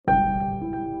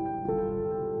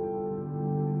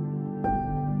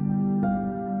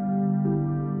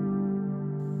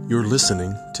You're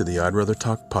listening to the I'd Rather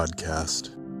Talk podcast.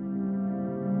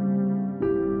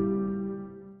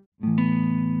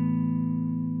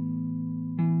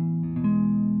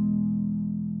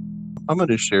 I'm going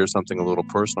to share something a little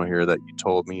personal here that you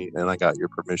told me, and I got your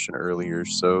permission earlier.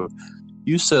 So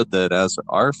you said that as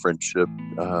our friendship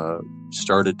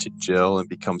started to gel and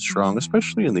become strong,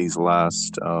 especially in these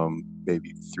last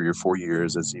maybe 3 or 4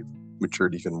 years as you've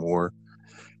matured even more,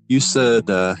 you said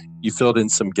you filled in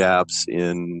some gaps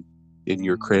in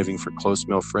your craving for close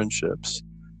male friendships,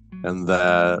 and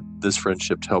that this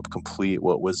friendship helped complete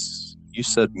what was, you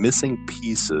said, missing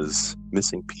pieces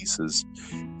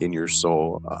in your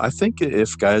soul. I think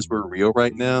if guys were real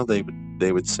right now, they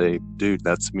would say, dude,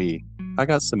 that's me. I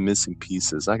got some missing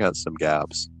pieces. I got some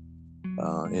gaps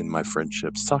in my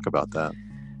friendships. Talk about that.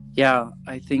 Yeah,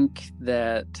 I think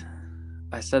that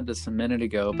I said this a minute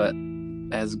ago, but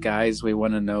as guys, we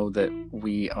want to know that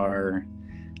we are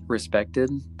respected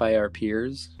by our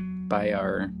peers, by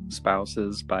our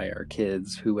spouses, by our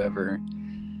kids, whoever.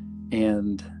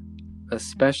 And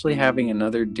especially having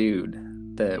another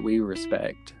dude that we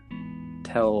respect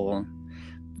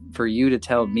for you to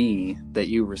tell me that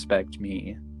you respect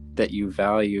me, that you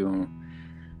value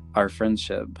our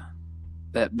friendship,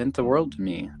 that meant the world to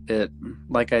me. It,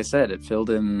 like I said, it filled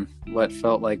in what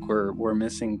felt like were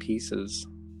missing pieces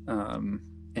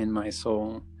in my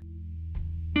soul.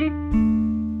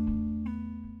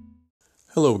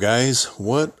 Hello, guys.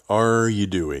 What are you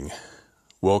doing?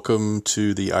 Welcome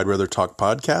to the I'd Rather Talk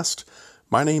podcast.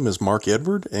 My name is Mark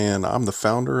Edward, and I'm the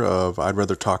founder of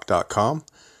I'dRatherTalk.com.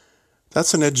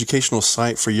 That's an educational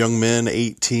site for young men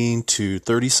 18 to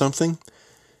 30-something.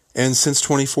 And since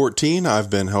 2014, I've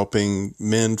been helping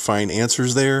men find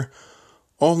answers there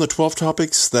on the 12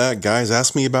 topics that guys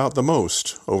ask me about the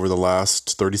most over the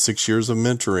last 36 years of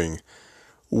mentoring.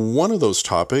 One of those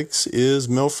topics is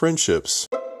male friendships.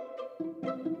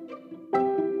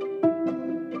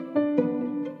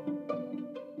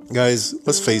 Guys,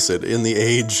 let's face it, in the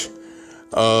age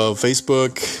of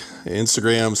Facebook,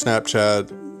 Instagram,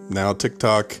 Snapchat, now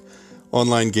TikTok,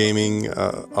 online gaming,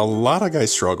 a lot of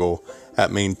guys struggle at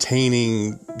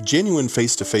maintaining genuine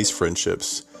face-to-face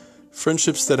friendships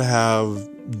that have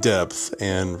depth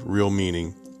and real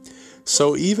meaning.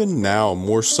 So even now,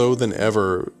 more so than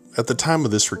ever, at the time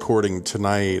of this recording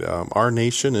tonight, our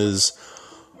nation is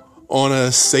on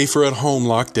a safer at home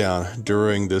lockdown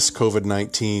during this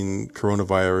COVID-19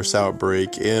 coronavirus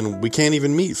outbreak, and we can't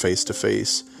even meet face to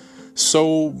face.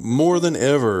 So more than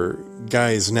ever,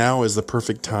 guys, now is the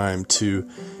perfect time to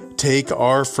take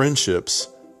our friendships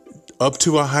up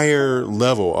to a higher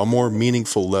level, a more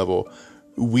meaningful level.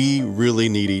 We really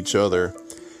need each other.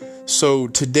 So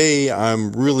today,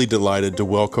 I'm really delighted to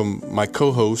welcome my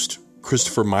co-host,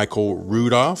 Christopher Michael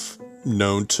Rudolph,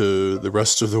 known to the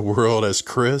rest of the world as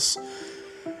Chris.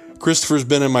 Christopher's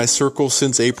been in my circle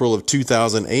since April of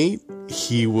 2008.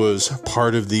 He was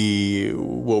part of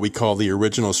what we call the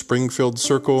original Springfield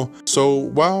Circle. So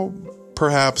while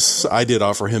perhaps I did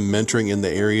offer him mentoring in the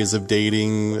areas of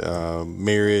dating,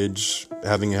 marriage,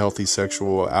 having a healthy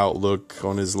sexual outlook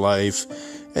on his life,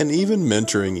 and even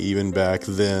mentoring even back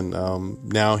then,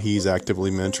 now he's actively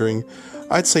mentoring.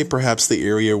 I'd say perhaps the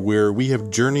area where we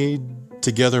have journeyed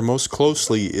together most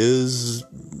closely is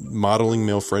modeling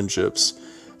male friendships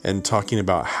and talking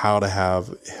about how to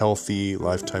have healthy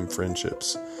lifetime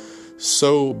friendships.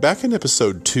 So back in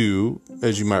episode 2,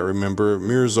 as you might remember,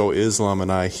 Mirzo Islam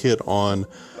and I hit on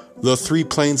the 3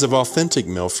 planes of authentic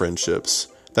male friendships.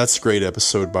 That's a great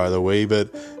episode, by the way,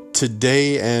 but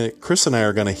today Chris and I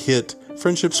are going to hit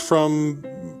friendships from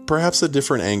perhaps a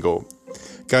different angle.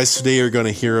 Guys, today you're going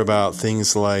to hear about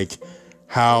things like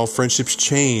how friendships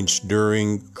changed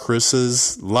during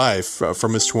Chris's life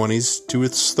from his 20s to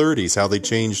his 30s, how they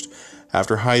changed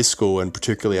after high school and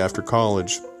particularly after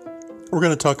college. We're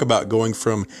going to talk about going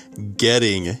from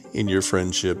getting in your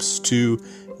friendships to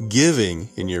giving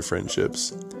in your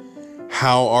friendships,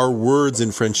 how our words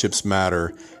in friendships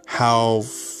matter, how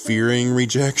fearing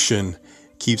rejection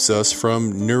keeps us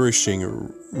from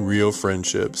nourishing real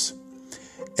friendships,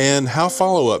 and how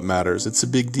follow-up matters. It's a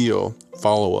big deal,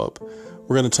 follow-up.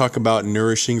 We're going to talk about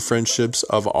nourishing friendships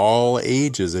of all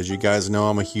ages. As you guys know,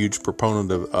 I'm a huge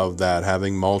proponent of that,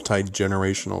 having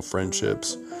multi-generational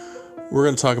friendships. We're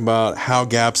going to talk about how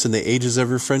gaps in the ages of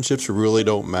your friendships really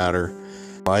don't matter.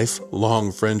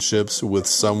 Lifelong friendships with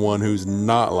someone who's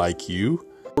not like you.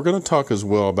 We're going to talk as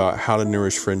well about how to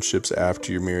nourish friendships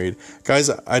after you're married. Guys,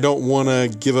 I don't want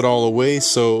to give it all away,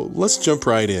 so let's jump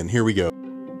right in. Here we go.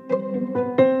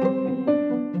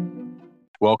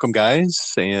 Welcome,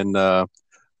 guys, and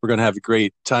We're going to have a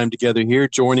great time together here.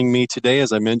 Joining me today,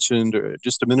 as I mentioned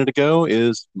just a minute ago,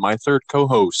 is my third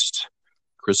co-host,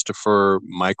 Christopher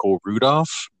Michael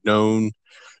Rudolph, known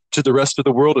to the rest of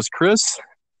the world as Chris.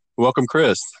 Welcome,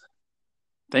 Chris.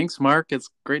 Thanks, Mark.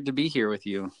 It's great to be here with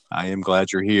you. I am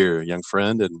glad you're here, young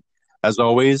friend. And as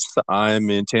always, I'm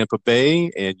in Tampa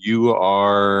Bay, and you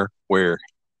are where?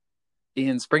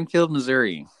 In Springfield,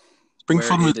 Missouri.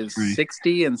 Springfield, where Missouri. It is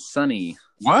 60 and sunny.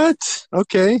 What?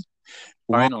 Okay.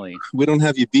 Finally. Well, we don't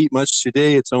have you beat much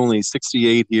today. It's only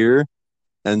 68 here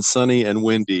and sunny and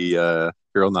windy here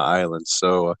on the island.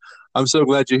 So I'm so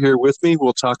glad you're here with me.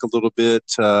 We'll talk a little bit,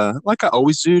 like I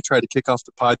always do, try to kick off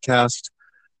the podcast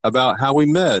about how we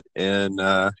met and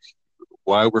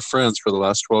why we're friends for the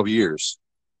last 12 years.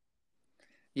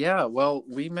 Yeah, well,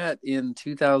 we met in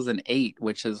 2008,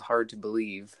 which is hard to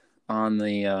believe, on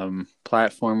the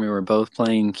platform. We were both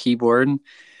playing keyboard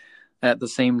at the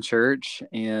same church,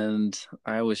 and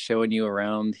I was showing you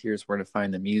around, here's where to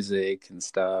find the music and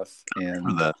stuff.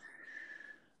 And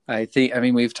I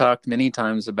mean, we've talked many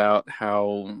times about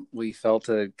how we felt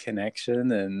a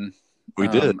connection, and we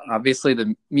did. Obviously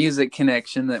the music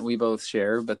connection that we both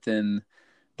share, but then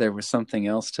there was something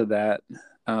else to that.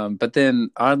 But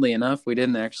then oddly enough, we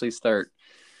didn't actually start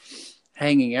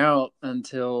hanging out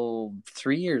until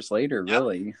 3 years later,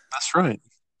 really. That's right.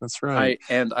 That's right.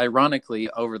 And ironically,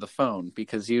 over the phone,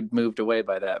 because you'd moved away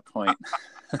by that point.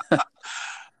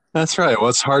 That's right.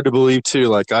 Well, it's hard to believe, too.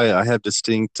 Like, I have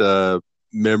distinct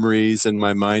memories in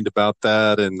my mind about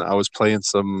that. And I was playing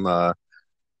some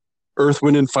Earth,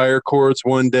 Wind, and Fire chords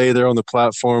one day there on the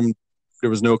platform. There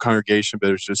was no congregation, but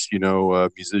it was just,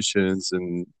 musicians.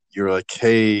 And you were like,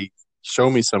 hey,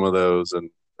 show me some of those. And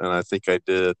I think I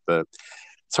did. But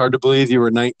it's hard to believe you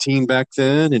were 19 back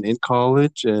then and in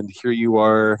college. And here you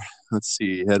are, let's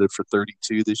see, headed for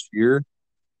 32 this year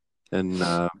and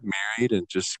married. And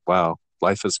just, wow,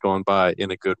 life has gone by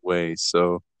in a good way.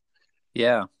 So,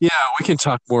 yeah, we can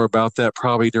talk more about that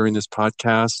probably during this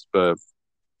podcast. But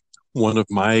one of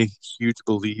my huge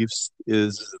beliefs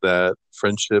is that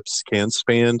friendships can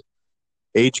span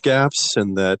age gaps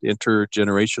and that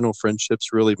intergenerational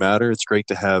friendships really matter. It's great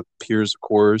to have peers, of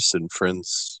course, and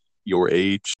friends your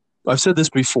age. I've said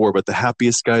this before, but the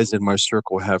happiest guys in my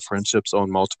circle have friendships on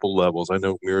multiple levels. I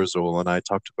know Mirzul and I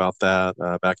talked about that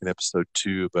back in episode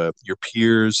 2, but your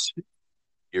peers,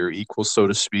 your equals, so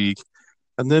to speak,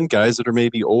 and then guys that are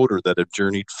maybe older that have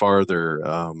journeyed farther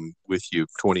with you,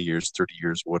 20 years, 30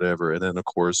 years, whatever. And then, of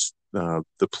course,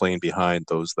 the plane behind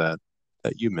those that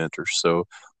you mentor. So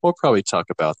we'll probably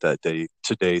talk about that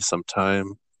today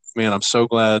sometime. Man, I'm so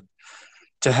glad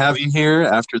to have you here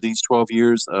after these 12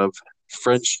 years of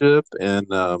friendship. And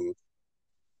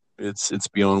it's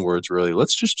beyond words, really.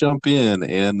 Let's just jump in.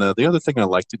 And the other thing I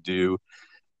like to do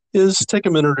is take a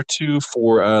minute or two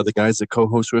for the guys that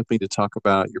co-host with me to talk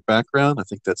about your background. I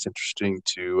think that's interesting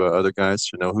to other guys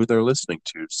to know who they're listening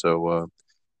to. So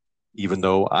even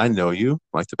though I know you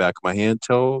like the back of my hand,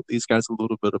 tell these guys a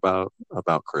little bit about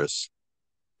Chris.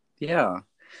 Yeah.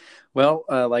 Well,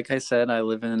 like I said, I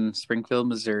live in Springfield,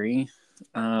 Missouri.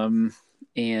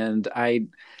 And I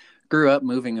grew up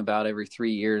moving about every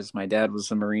 3 years. My dad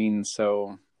was a Marine,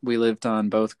 so we lived on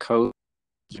both coasts,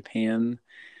 Japan.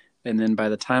 And then by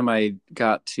the time I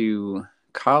got to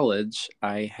college,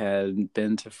 I had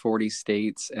been to 40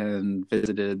 states and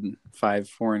visited 5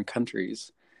 foreign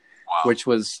countries. Wow. Which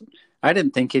was, I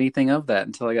didn't think anything of that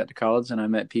until I got to college and I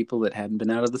met people that hadn't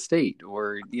been out of the state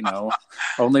or,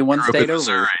 only one state over.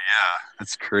 Missouri, yeah,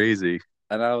 that's crazy.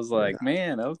 And I was like,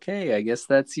 man, okay, I guess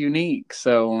that's unique.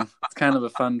 So it's kind of a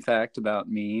fun fact about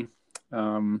me.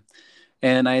 And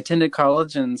I attended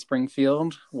college in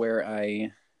Springfield where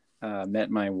I met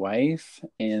my wife,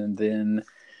 and then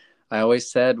I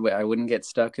always said I wouldn't get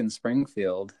stuck in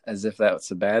Springfield as if that was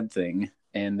a bad thing.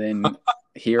 And then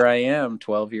here I am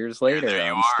 12 years later.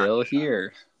 I'm still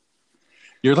here.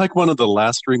 You're like one of the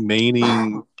last remaining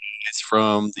guys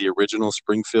from the original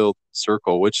Springfield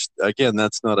circle, which, again,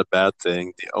 that's not a bad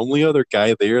thing. The only other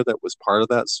guy there that was part of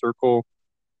that circle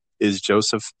is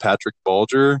Joseph Patrick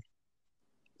Bulger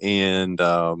and,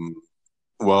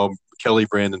 Kelly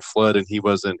Brandon Flood, and he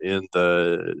wasn't in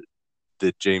the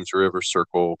James River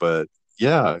circle. But,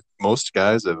 yeah, most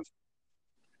guys have,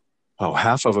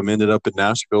 half of them ended up in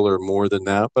Nashville or more than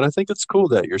that. But I think it's cool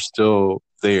that you're still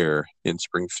there in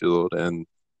Springfield and,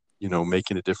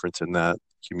 making a difference in that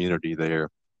community there.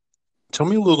 Tell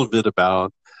me a little bit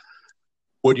about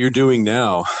what you're doing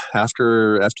now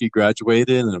after you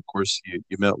graduated. And, of course,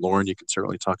 you met Lauren. You can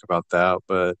certainly talk about that.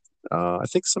 But I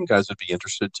think some guys would be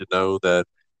interested to know that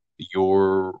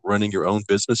you're running your own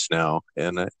business now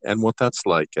and what that's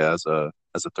like as a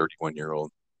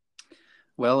 31-year-old.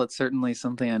 Well, it's certainly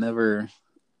something I never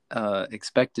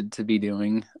expected to be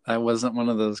doing. I wasn't one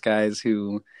of those guys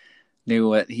who knew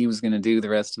what he was going to do the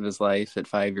rest of his life at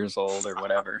 5 years old or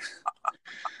whatever.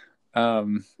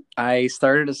 I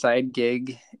started a side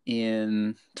gig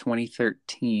in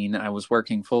 2013. I was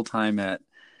working full time at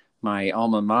my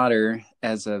alma mater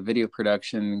as a video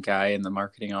production guy in the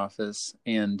marketing office.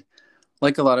 And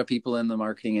like a lot of people in the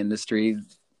marketing industry,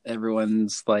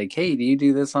 everyone's like, hey, do you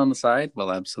do this on the side?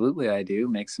 Well, absolutely, I do.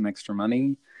 Make some extra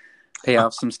money, pay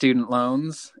off some student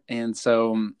loans. And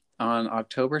so on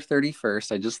October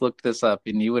 31st, I just looked this up,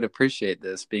 and you would appreciate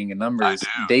this being a numbers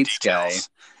dates guy.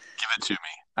 Give it to me.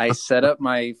 I set up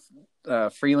my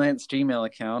freelance Gmail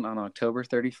account on October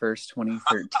 31st,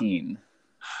 2013.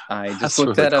 I just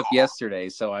looked that up yesterday,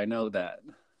 so I know that.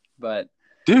 But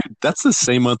dude, that's the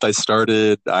same month I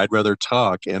started I'd Rather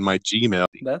Talk and my Gmail.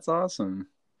 That's awesome.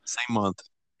 Same month.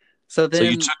 So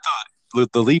you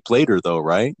took the leap later, though,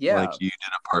 right? Yeah. Like you did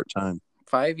it part-time.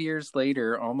 5 years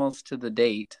later, almost to the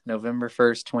date, November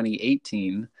 1st,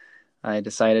 2018, I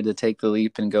decided to take the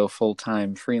leap and go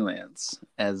full-time freelance,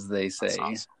 as they say.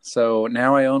 Awesome. So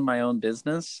now I own my own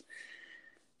business,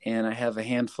 and I have a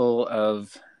handful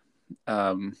of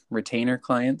retainer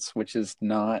clients, which is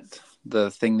not the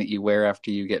thing that you wear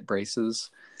after you get braces.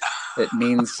 It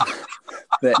means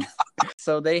that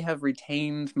so they have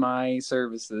retained my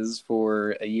services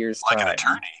for a year's time. Like an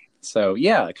attorney. So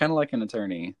yeah, kind of like an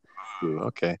attorney. Ooh,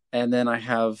 okay. And then I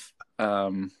have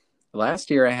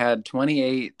last year I had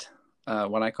 28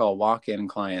 what I call walk-in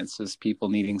clients, is people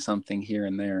needing something here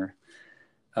and there.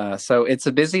 So it's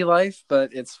a busy life,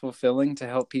 but it's fulfilling to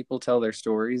help people tell their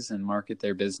stories and market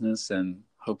their business and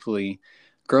hopefully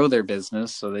grow their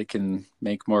business so they can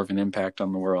make more of an impact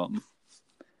on the world.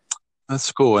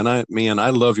 That's cool. And I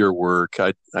love your work.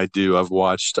 I do. I've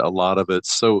watched a lot of it.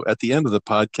 So at the end of the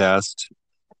podcast,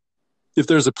 if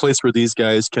there's a place where these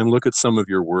guys can look at some of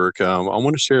your work, I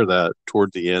want to share that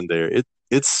toward the end there.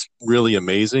 It's really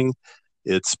amazing.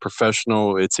 It's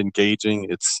professional. It's engaging.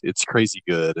 It's crazy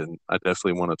good. And I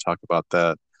definitely want to talk about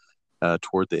that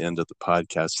toward the end of the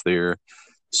podcast there.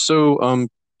 So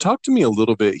talk to me a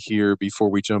little bit here before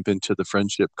we jump into the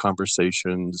friendship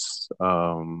conversations,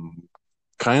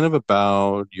 kind of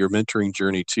about your mentoring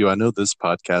journey too. I know this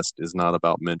podcast is not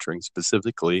about mentoring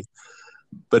specifically,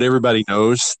 but everybody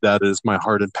knows that is my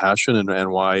heart and passion and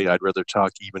why I'd Rather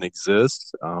Talk even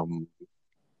exists.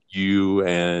 You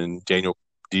and Daniel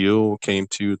Deal came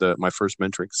to my first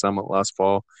mentoring summit last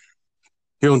fall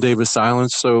here on Davis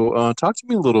Island. So talk to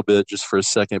me a little bit just for a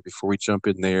second before we jump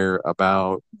in there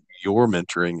about your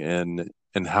mentoring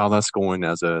and how that's going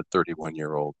as a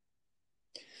 31-year-old.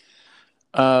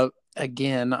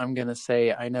 Again, I'm going to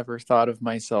say I never thought of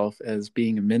myself as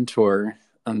being a mentor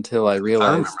until I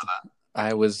realized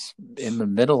I was in the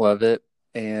middle of it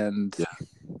and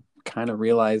kind of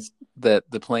realized that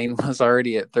the plane was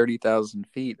already at 30,000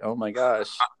 feet. Oh my gosh,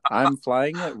 I'm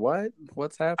flying it.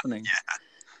 What's happening?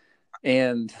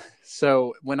 And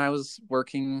so when I was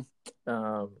working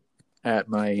at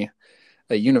my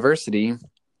university,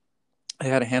 I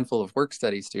had a handful of work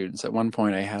study students. At one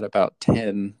point, I had about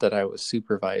 10 that I was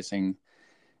supervising.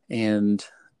 And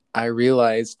I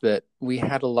realized that we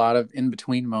had a lot of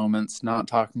in-between moments, not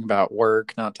talking about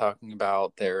work, not talking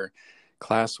about their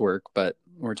classwork, but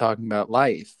we're talking about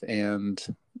life and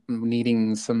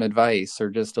needing some advice or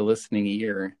just a listening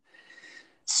ear.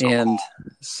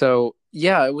 So,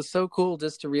 yeah, it was so cool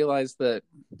just to realize that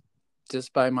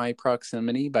just by my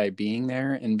proximity, by being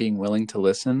there and being willing to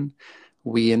listen,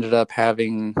 we ended up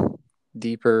having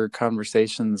deeper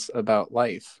conversations about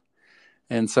life.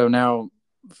 And so now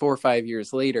 4 or 5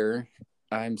 years later,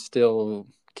 I'm still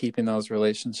keeping those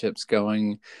relationships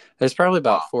going. There's probably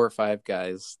about 4 or 5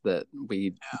 guys that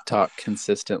we talk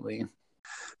consistently.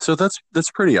 So that's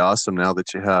pretty awesome now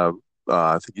that you have,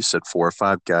 I think you said 4 or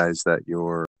 5 guys that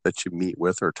you meet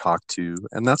with or talk to.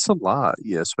 And that's a lot,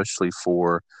 especially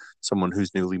for someone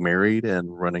who's newly married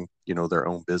and running, their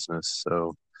own business.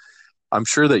 So I'm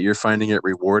sure that you're finding it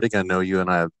rewarding. I know you and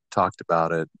I have talked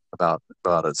about it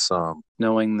some.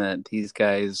 Knowing that these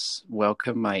guys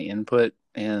welcome my input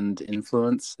and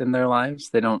influence in their lives.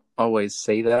 They don't always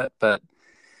say that, but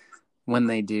when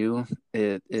they do,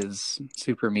 it is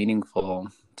super meaningful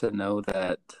to know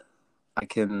that I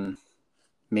can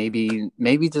maybe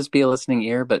just be a listening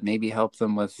ear, but maybe help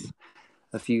them with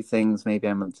a few things. Maybe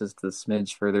I'm just a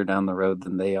smidge further down the road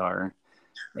than they are.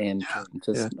 And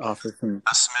offer some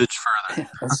a smidge further.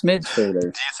 A smidge further. Do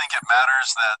you think it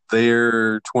matters that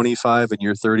they're 25 and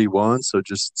you're 31, so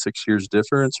just 6 years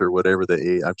difference or whatever the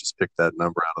age? I've just picked that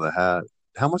number out of the hat.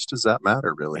 How much does that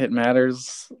matter, really? It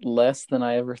matters less than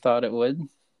I ever thought it would.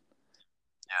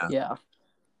 Yeah, Yeah.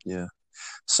 yeah.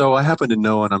 So I happen to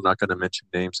know, and I'm not going to mention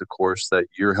names, of course, that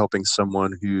you're helping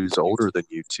someone who's older than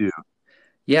you too.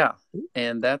 Yeah.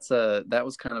 And that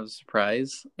was kind of a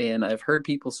surprise. And I've heard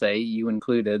people say, you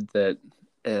included, that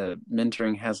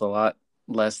mentoring has a lot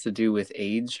less to do with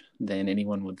age than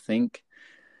anyone would think.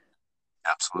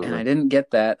 And Absolutely. I didn't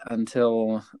get that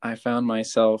until I found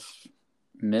myself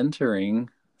mentoring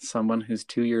someone who's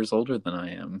 2 years older than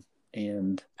I am.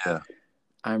 And Yeah.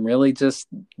 I'm really just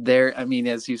there. I mean,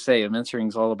 as you say, mentoring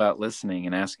is all about listening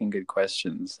and asking good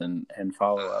questions and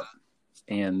follow up.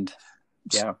 And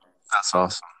yeah. That's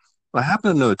awesome. I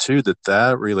happen to know too that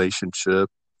that relationship,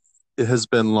 it has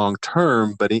been long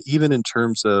term, but even in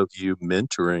terms of you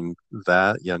mentoring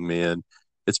that young man,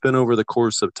 it's been over the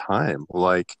course of time,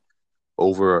 like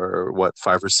over what,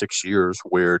 5 or 6 years,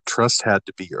 where trust had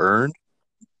to be earned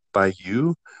by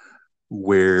you,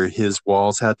 where his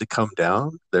walls had to come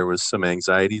down. There was some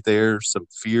anxiety there, some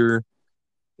fear,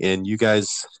 and you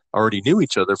guys already knew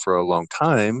each other for a long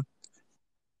time.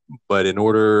 But in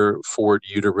order for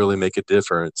you to really make a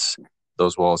difference,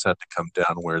 those walls had to come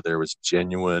down where there was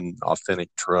genuine, authentic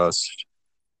trust.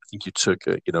 I think you took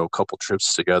a couple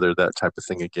trips together, that type of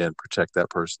thing. Again, protect that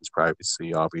person's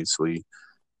privacy, obviously.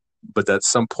 But at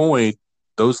some point,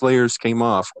 those layers came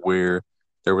off where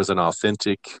there was an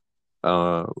authentic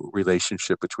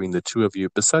relationship between the two of you.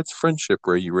 Besides friendship,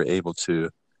 where you were able to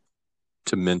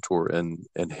mentor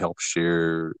and help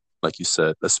share, like you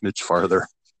said, a smidge farther,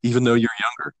 even though you're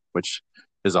younger, which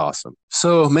is awesome.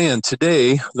 So, man,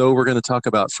 today, though, we're going to talk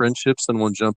about friendships, and we'll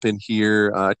jump in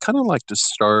here. I'd kind of like to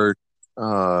start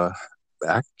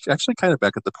actually kind of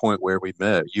back at the point where we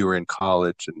met. You were in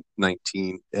college and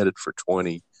 19, headed for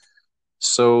 20.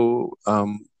 So,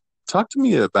 talk to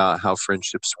me about how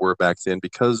friendships were back then,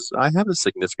 because I have a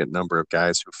significant number of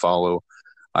guys who follow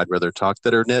I'd rather talk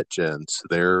that are net gens.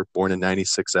 They're born in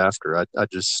 96 after. I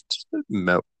just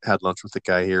had lunch with a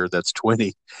guy here that's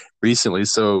 20 recently.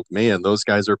 So, man, those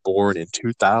guys are born in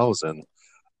 2000.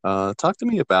 Talk to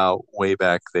me about way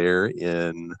back there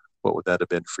in, what would that have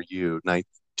been for you,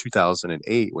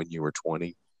 2008 when you were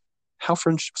 20. How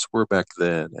friendships were back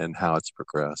then and how it's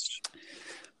progressed.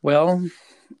 Well,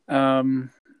 um,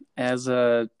 as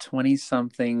a 20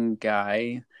 something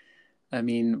guy, I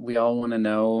mean, we all want to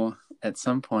know at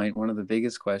some point, one of the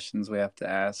biggest questions we have to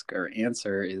ask or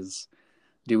answer is,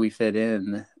 do we fit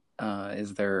in?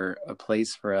 Is there a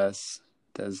place for us?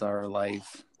 Does our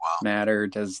life matter?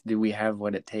 Do we have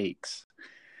what it takes?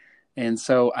 And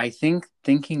so I think,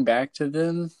 thinking back to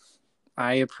then,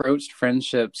 I approached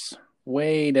friendships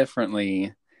way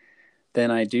differently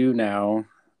than I do now.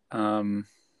 Um,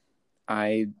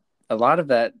 I a lot of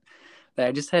that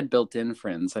I just had built-in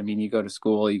friends. I mean, you go to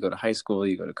school, you go to high school,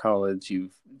 you go to college, you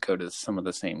go to some of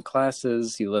the same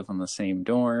classes, you live on the same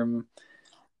dorm.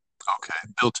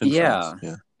 Okay, built-in friends. Yeah.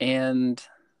 Yeah. And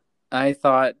I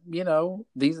thought,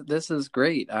 this is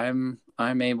great. I'm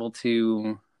able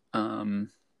to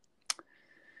um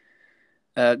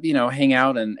hang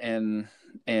out and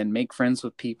make friends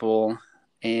with people,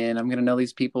 and I'm going to know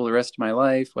these people the rest of my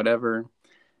life, whatever.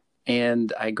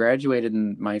 And I graduated,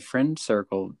 and my friend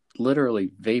circle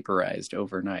literally vaporized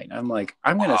overnight. I'm like,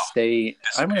 I'm Wow. gonna stay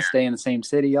in the same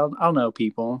city. I'll know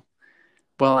people.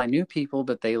 Well, I knew people,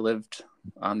 but they lived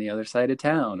on the other side of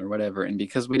town or whatever. And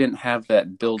because we didn't have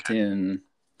that built-in,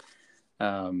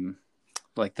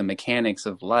 like the mechanics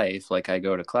of life, like I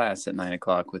go to class at 9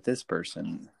 o'clock with this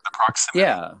person. The proximity.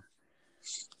 Yeah.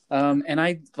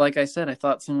 And like I said, I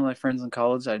thought some of my friends in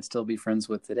college I'd still be friends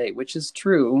with today, which is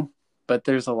true. But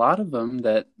there's a lot of them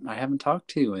that I haven't talked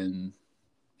to in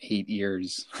 8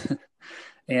 years.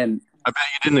 And I bet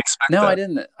you didn't expect no, that. I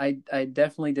didn't. I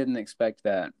definitely didn't expect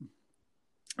that.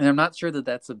 And I'm not sure that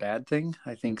that's a bad thing.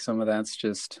 I think some of that's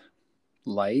just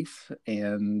life,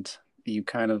 and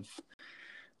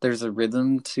there's a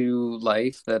rhythm to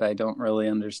life that I don't really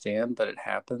understand, but it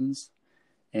happens.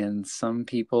 And some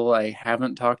people I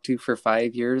haven't talked to for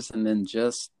 5 years and then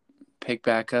just pick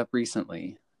back up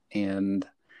recently. And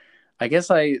I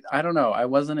guess I don't know. I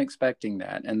wasn't expecting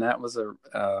that, and that was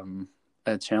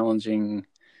a challenging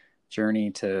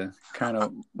journey to kind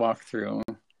of walk through.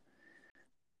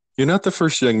 You're not the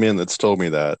first young man that's told me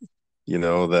that,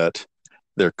 that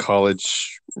their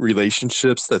college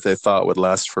relationships that they thought would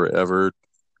last forever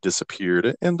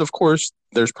disappeared. And of course,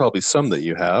 there's probably some that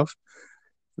you have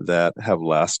that have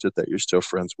lasted that you're still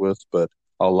friends with, but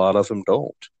a lot of them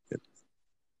don't.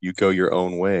 You go your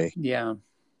own way. Yeah.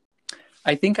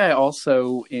 I think I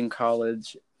also, in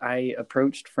college, I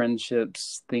approached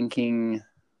friendships thinking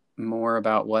more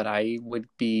about what I would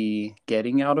be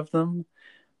getting out of them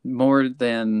more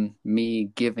than me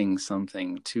giving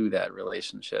something to that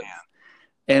relationship.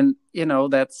 And,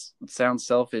 that sounds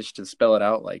selfish to spell it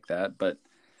out like that, but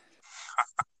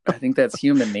I think that's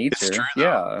human nature. It's true, though.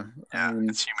 Yeah. Yeah,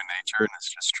 it's human nature, and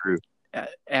it's just true.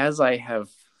 As I have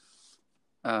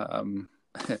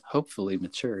hopefully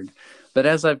matured, but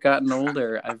as I've gotten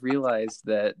older, I've realized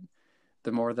that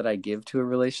the more that I give to a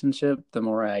relationship, the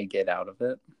more I get out of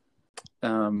it.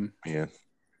 Yeah.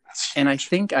 And I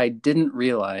think I didn't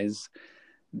realize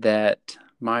that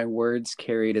my words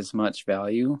carried as much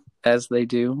value as they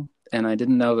do. And I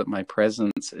didn't know that my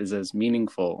presence is as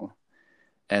meaningful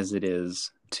as it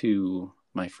is to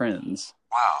my friends.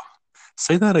 Wow.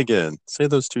 Say that again. Say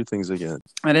those two things again.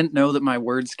 I didn't know that my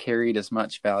words carried as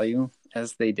much value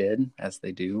as they do.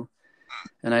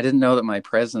 And I didn't know that my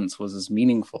presence was as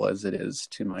meaningful as it is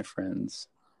to my friends.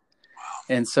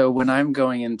 And so when I'm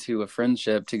going into a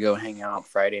friendship to go hang out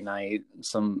Friday night,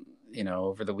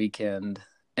 over the weekend,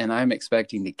 and I'm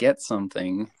expecting to get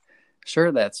something,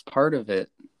 sure, that's part of it.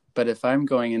 But if I'm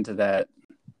going into that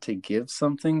to give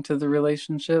something to the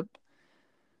relationship,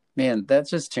 man, that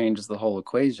just changes the whole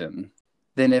equation.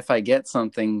 Then if I get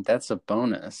something, that's a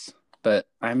bonus. But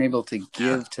I'm able to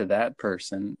give to that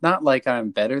person, not like I'm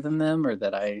better than them or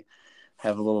that I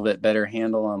have a little bit better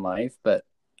handle on life, but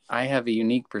I have a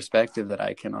unique perspective that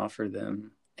I can offer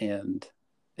them, and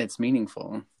it's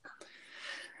meaningful.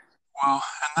 Well,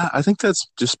 and I think that's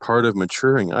just part of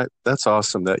maturing. That's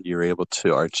awesome that you're able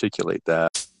to articulate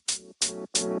that.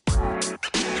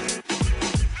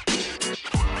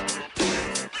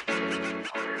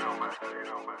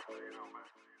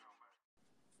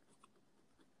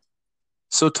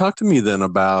 So talk to me then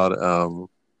about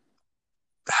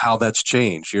how that's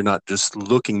changed. You're not just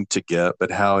looking to get,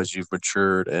 but how as you've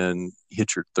matured and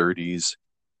hit your 30s,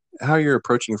 how you're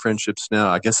approaching friendships now.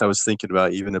 I guess I was thinking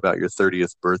about even about your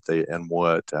 30th birthday and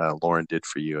what Lauren did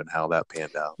for you and how that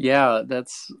panned out. Yeah,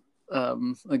 that's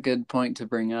a good point to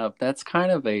bring up. That's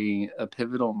kind of a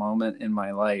pivotal moment in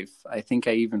my life. I think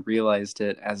I even realized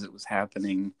it as it was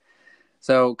happening.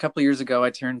 So a couple of years ago,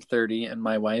 I turned 30, and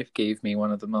my wife gave me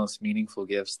one of the most meaningful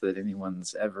gifts that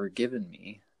anyone's ever given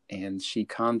me. And she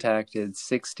contacted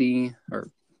 60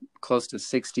 or close to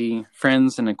 60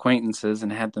 friends and acquaintances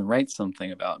and had them write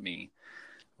something about me,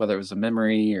 whether it was a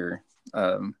memory or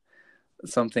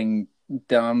something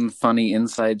dumb, funny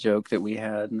inside joke that we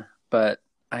had. But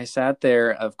I sat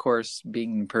there, of course,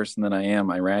 being the person that I am,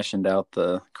 I rationed out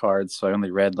the cards, so I only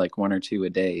read like one or two a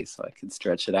day so I could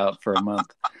stretch it out for a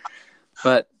month.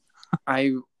 But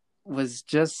I was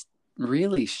just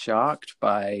really shocked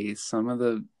by some of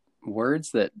the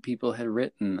words that people had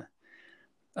written.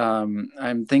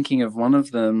 I'm thinking of one of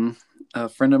them. A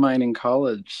friend of mine in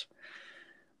college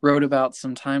wrote about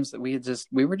some times that we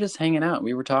were just hanging out.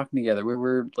 We were talking together. We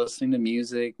were listening to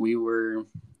music. We were,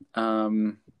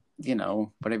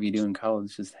 whatever you do in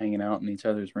college, just hanging out in each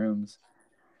other's rooms.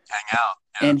 Hang out.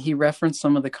 Yeah. And he referenced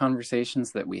some of the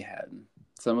conversations that we had.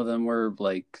 Some of them were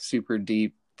like super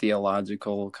deep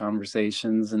theological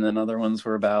conversations, and then other ones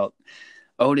were about,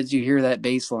 oh, did you hear that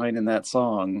bass line in that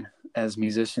song, as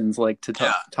musicians like to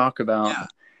talk about. Yeah.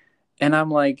 And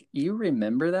I'm like, you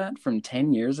remember that from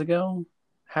 10 years ago?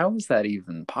 How is that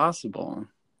even possible?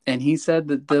 And he said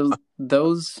that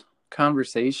those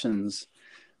conversations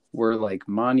were like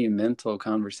monumental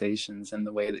conversations in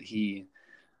the way that he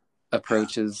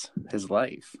approaches his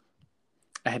life.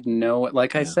 I had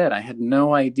I said, I had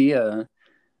no idea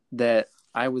that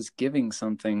I was giving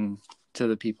something to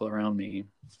the people around me.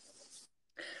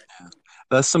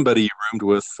 That's somebody you roomed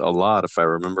with a lot, if I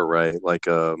remember right. Like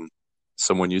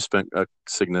someone you spent a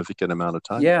significant amount of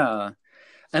time. Yeah,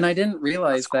 and I didn't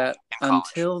realize that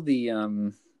until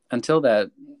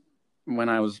that when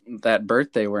I was that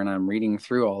birthday when I'm reading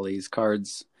through all these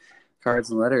cards and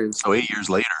letters. So 8 years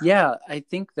later. Yeah, I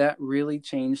think that really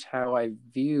changed how I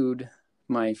viewed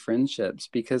my friendships,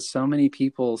 because so many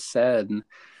people said,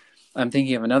 I'm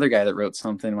thinking of another guy that wrote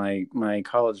something, my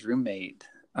college roommate,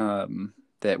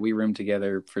 that we roomed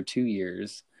together for 2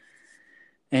 years.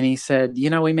 And he said,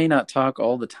 we may not talk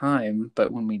all the time,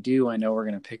 but when we do, I know we're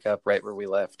going to pick up right where we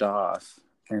left off.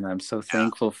 And I'm so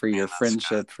thankful for your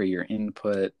friendship, for your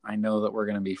input. I know that we're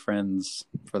going to be friends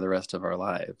for the rest of our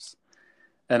lives.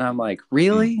 And I'm like,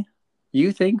 really?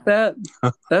 You think that?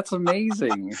 That's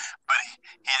amazing. But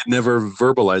he had never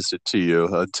verbalized it to you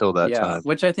until that time.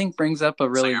 Which I think brings up a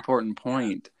really important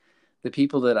point. The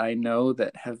people that I know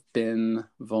that have been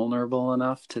vulnerable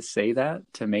enough to say that,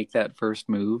 to make that first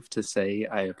move, to say,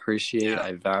 I appreciate,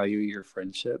 I value your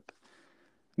friendship.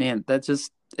 Man,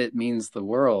 it means the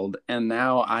world. And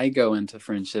now I go into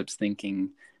friendships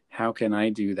thinking, how can I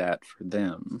do that for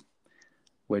them?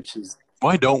 which is,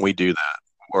 Why don't we do that?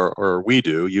 Or we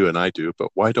do, you and I do, but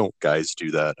why don't guys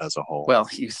do that as a whole? well,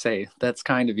 you say that's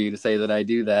kind of you to say that I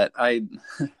do that. Yeah,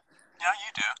 you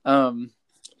do.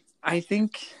 I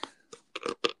think,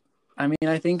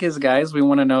 I think as guys, we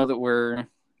want to know that we're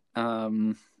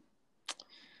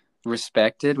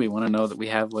respected. We want to know that we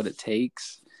have what it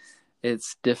takes.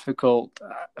 It's difficult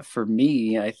for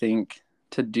me, I think,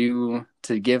 to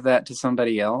give that to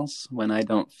somebody else when I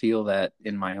don't feel that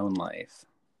in my own life.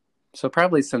 So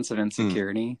probably sense of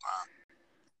insecurity.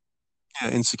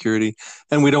 Yeah, insecurity.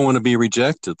 And we don't want to be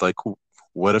rejected. Like,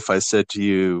 what if I said to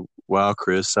you, wow,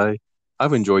 Chris,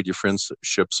 I've enjoyed your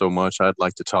friendship so much, I'd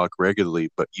like to talk regularly,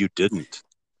 but you didn't.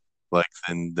 Like,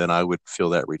 then I would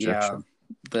feel that rejection.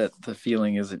 That the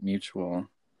feeling isn't mutual.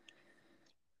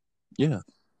 Yeah.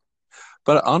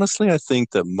 But honestly, I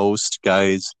think that most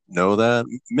guys know that.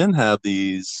 Men have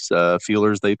these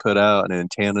feelers they put out and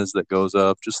antennas that goes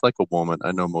up, just like a woman.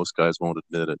 I know most guys won't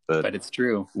admit it, but But it's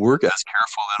true. we're as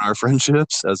careful in our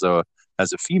friendships as a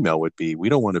female would be. We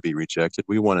don't want to be rejected.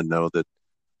 We want to know that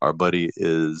our buddy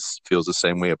feels the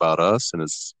same way about us and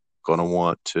is going to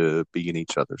want to be in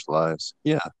each other's lives.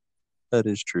 Yeah, that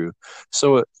is true.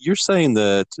 So you're saying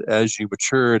that as you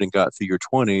matured and got through your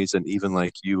 20s, and even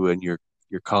like you and your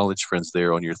college friends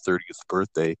there on your 30th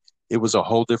birthday, it was a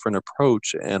whole different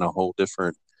approach and a whole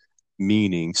different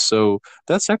meaning. So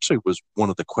that's actually was one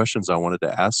of the questions I wanted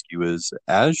to ask you is,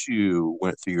 as you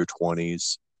went through your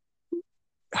 20s,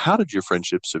 how did your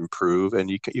friendships improve? And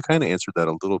you kind of answered that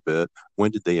a little bit.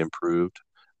 When did they improve?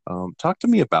 Talk to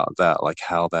me about that, like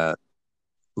how that,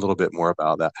 a little bit more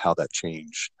about that, how that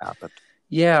change happened.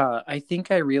 Yeah, I think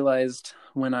I realized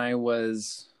when I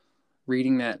was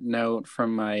reading that note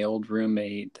from my old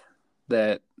roommate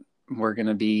that we're going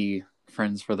to be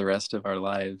friends for the rest of our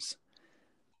lives.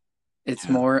 It's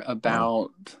more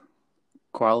about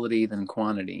quality than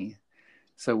quantity.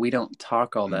 So we don't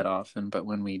talk all that often, but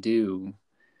when we do,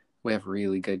 we have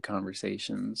really good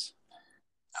conversations.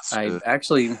 That's I good.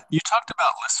 actually, You talked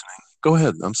about listening. Go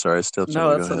ahead. I'm sorry. I still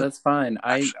no, go ahead. that's fine.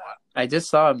 I just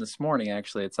saw him this morning.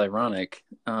 Actually, it's ironic.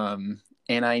 And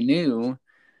I knew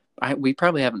we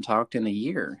probably haven't talked in a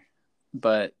year,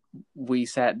 but we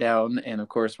sat down, and of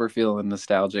course we're feeling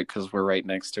nostalgic because we're right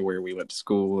next to where we went to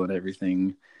school and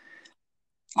everything.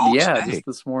 Oh, Yeah, today. just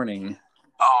this morning.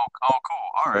 Oh, cool.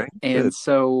 All right. And Good.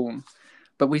 so,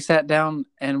 but we sat down,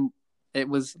 and it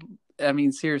was,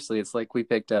 seriously, it's like we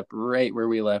picked up right where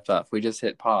we left off. We just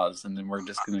hit pause, and then we're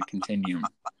just going to continue.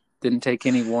 Didn't take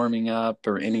any warming up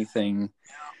or anything,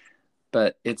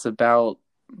 but it's about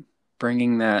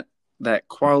bringing that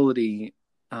quality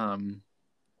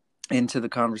into the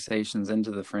conversations,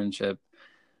 into the friendship,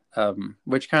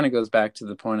 which kind of goes back to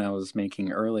the point I was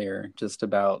making earlier, just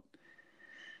about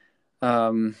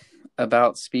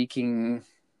speaking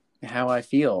how I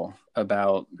feel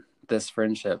about this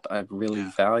friendship. I really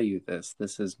value this.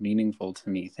 This is meaningful to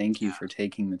me. Thank you for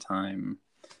taking the time.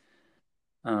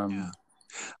 I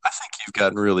think you've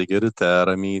gotten really good at that.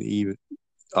 I mean, even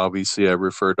obviously I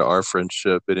referred to our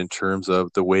friendship, but in terms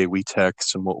of the way we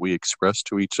text and what we express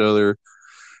to each other,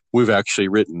 we've actually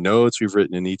written notes, we've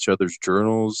written in each other's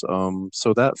journals.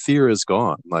 So that fear is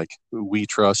gone. Like, we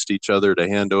trust each other to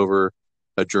hand over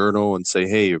a journal and say,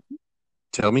 hey,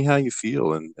 tell me how you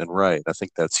feel, and write. I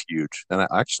think that's huge. And I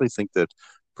actually think that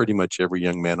pretty much every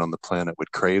young man on the planet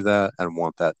would crave that and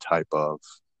want that type of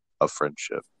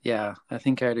friendship. Yeah, I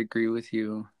think I'd agree with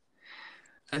you.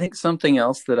 I think something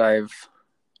else that I've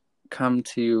come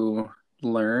to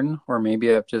learn, or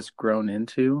maybe I've just grown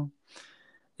into,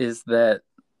 is that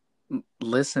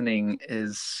listening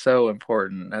is so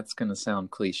important. That's going to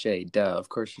sound cliche. Duh. Of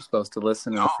course, you're supposed to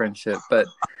listen in a friendship, but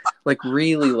like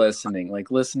really listening,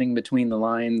 like listening between the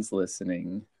lines,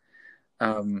 listening.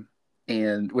 And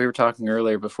we were talking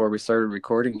earlier before we started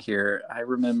recording here. I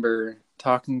remember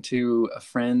talking to a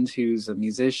friend who's a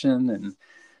musician and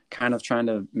kind of trying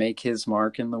to make his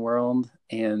mark in the world.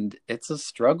 And it's a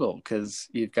struggle because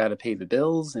you've got to pay the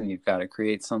bills and you've got to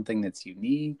create something that's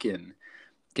unique and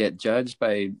get judged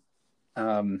by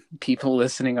people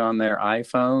listening on their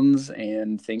iPhones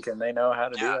and thinking they know how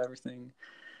to do everything.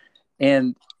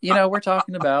 And, we're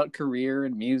talking about career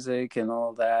and music and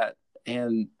all that.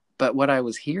 But what I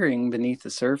was hearing beneath the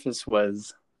surface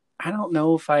was, I don't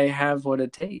know if I have what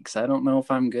it takes. I don't know if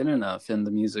I'm good enough in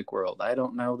the music world. I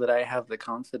don't know that I have the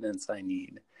confidence I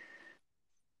need.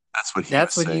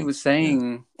 That's what he was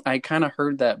saying. Yeah. I kind of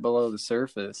heard that below the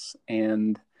surface,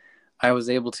 and I was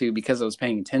able to, because I was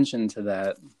paying attention to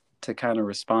that, to kind of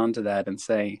respond to that and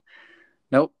say,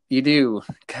 nope, you do,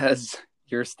 because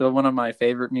you're still one of my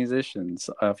favorite musicians.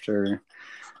 I feel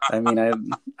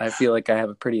like I have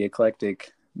a pretty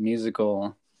eclectic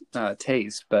musical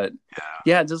taste, but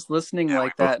yeah, just listening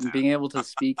like that and being able to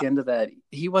speak into that.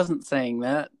 He wasn't saying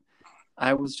that.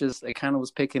 I kind of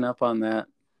was picking up on that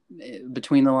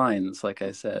between the lines, like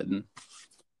I said.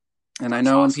 And I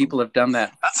know when people have done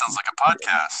that. That sounds like a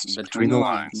podcast. Between the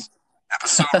Lines.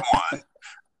 Episode 1.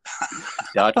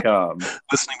 .com.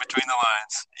 Listening Between the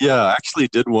Lines. Yeah, I actually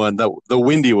did one, the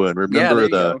windy one. Remember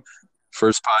the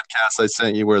first podcast I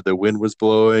sent you where the wind was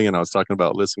blowing and I was talking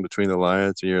about listening between the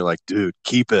lines, and you're like, dude,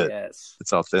 keep it. Yes.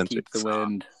 It's authentic. Keep the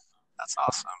wind. That's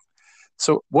awesome.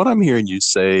 So what I'm hearing you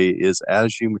say is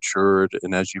as you matured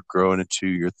and as you've grown into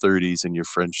your 30s and your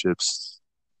friendships,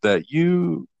 that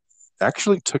you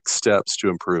actually took steps to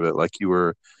improve it. Like you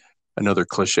were, another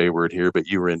cliche word here, but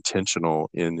you were intentional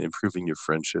in improving your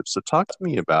friendship. So talk to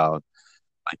me about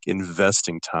like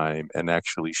investing time and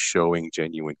actually showing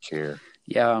genuine care.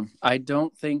 Yeah, I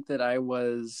don't think that I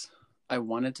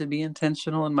wanted to be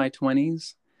intentional in my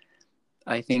 20s.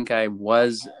 I think I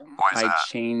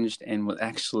changed and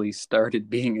actually started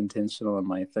being intentional in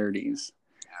my 30s.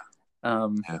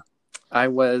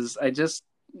 I just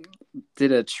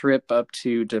did a trip up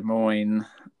to Des Moines,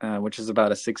 which is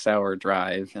about a 6-hour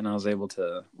drive, and I was able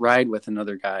to ride with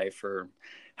another guy for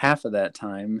half of that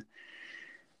time.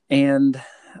 And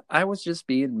I was just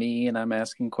being me, and I'm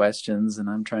asking questions, and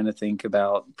I'm trying to think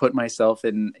about, put myself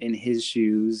in his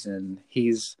shoes. And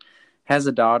has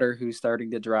a daughter who's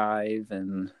starting to drive,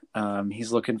 and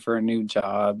he's looking for a new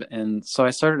job. And so I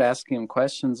started asking him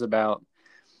questions about,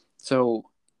 so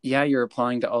yeah, you're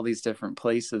applying to all these different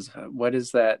places. What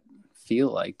does that feel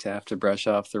like to have to brush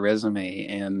off the resume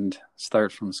and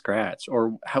start from scratch?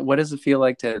 Or what does it feel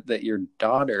like that your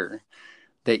daughter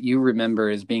that you remember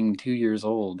as being 2 years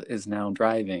old is now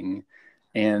driving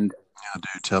and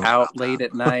out late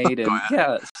at night? And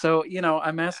yeah, so,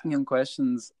 I'm asking him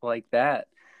questions like that.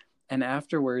 And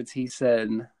afterwards he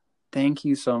said, "Thank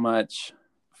you so much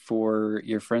for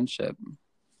your friendship."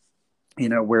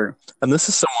 And this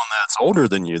is someone that's older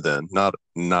than you then,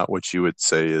 not what you would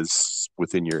say is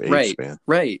within your age span.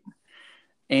 Right.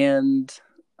 And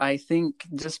I think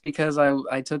just because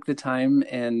I took the time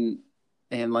and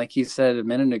like you said a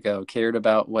minute ago, cared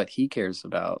about what he cares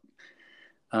about,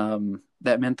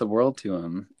 that meant the world to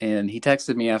him. And he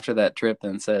texted me after that trip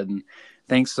and said,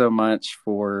 "Thanks so much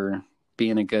for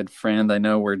being a good friend. I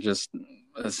know we're just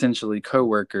essentially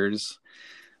coworkers,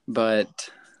 but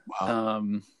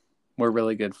we're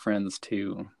really good friends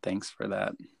too. Thanks for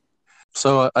that."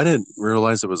 So I didn't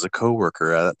realize it was a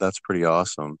coworker. That's pretty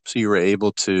awesome. So you were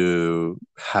able to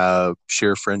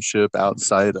share friendship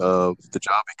outside of the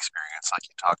job experience, like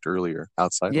you talked earlier,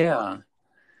 outside. Yeah. Of work.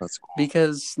 That's cool.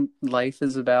 Because life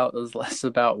is less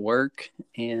about work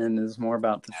and is more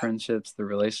about the friendships, the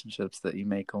relationships that you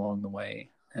make along the way.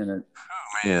 And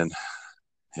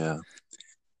yeah.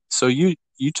 So you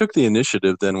took the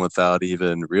initiative then without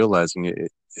even realizing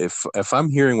it. If I'm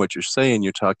hearing what you're saying,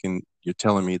 you're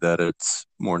telling me that it's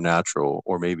more natural,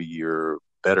 or maybe you're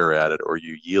better at it, or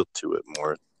you yield to it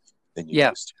more than you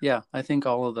used to. Yeah, I think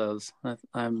all of those.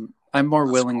 I'm more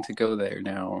willing to go there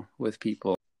now with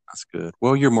people. That's good.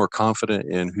 Well, you're more confident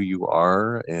in who you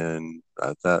are, and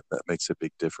that makes a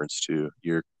big difference too.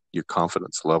 Your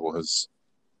confidence level has,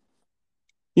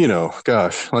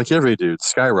 like every dude,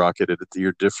 skyrocketed.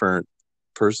 You're a different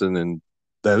person in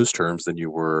those terms than you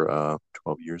were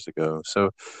 12 years ago. So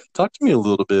talk to me a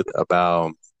little bit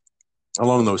about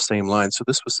along those same lines. So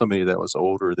this was somebody that was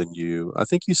older than you. I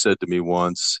think you said to me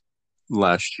once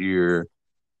last year,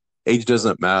 age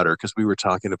doesn't matter, because we were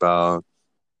talking about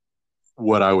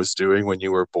what I was doing when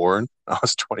you were born. I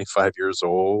was 25 years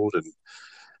old,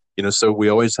 and so we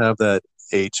always have that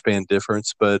age span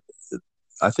difference. But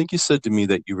I think you said to me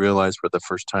that you realized for the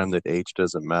first time that age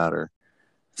doesn't matter.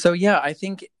 So yeah, I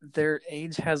think their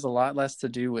age has a lot less to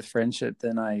do with friendship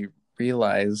than I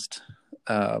realized.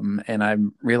 And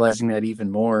I'm realizing that even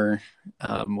more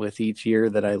with each year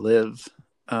that I live.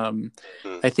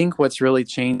 I think what's really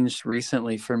changed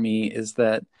recently for me is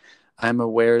that I'm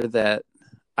aware that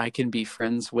I can be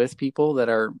friends with people that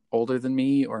are older than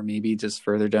me, or maybe just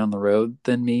further down the road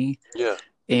than me. Yeah.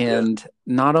 And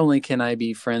not only can I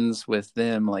be friends with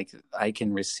them, like I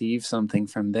can receive something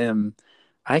from them,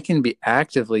 I can be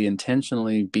actively,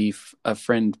 intentionally be a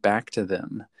friend back to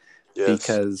them. Yes.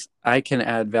 Because I can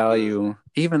add value,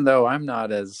 even though I'm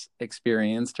not as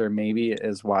experienced or maybe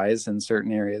as wise in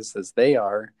certain areas as they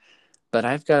are. But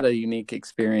I've got a unique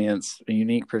experience, a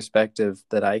unique perspective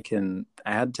that I can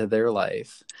add to their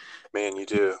life. Man, you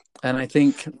do. And I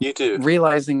think you do.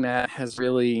 Realizing that has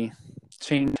really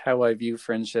changed how I view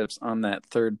friendships on that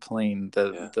third plane,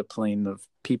 the plane of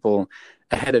people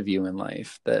ahead of you in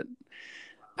life. That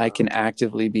I can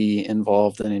actively be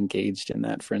involved and engaged in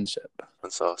that friendship.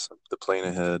 That's awesome. The plane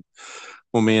ahead.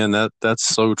 Well, man, that's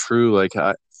so true. Like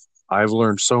I've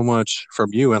learned so much from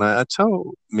you, and I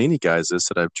tell many guys this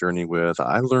that I've journeyed with.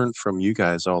 I learn from you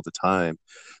guys all the time.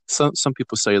 Some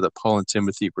people say that Paul and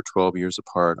Timothy were 12 years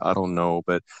apart. I don't know,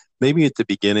 but maybe at the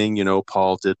beginning,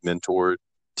 Paul did mentor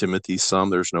Timothy some.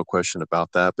 There's no question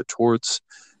about that. But towards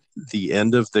the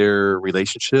end of their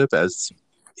relationship, as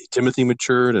Timothy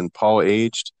matured and Paul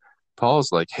aged,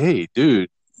 Paul's like, "Hey, dude,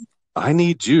 I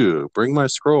need you. Bring my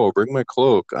scroll, bring my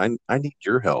cloak. I need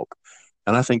your help."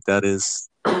 And I think that is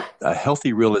a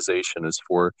healthy realization is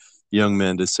for young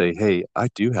men to say, "Hey, I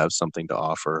do have something to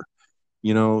offer."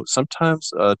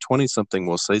 Sometimes a 20 something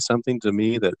will say something to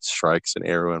me that strikes an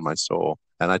arrow in my soul.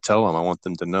 And I tell them, I want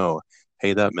them to know,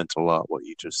 hey, that meant a lot what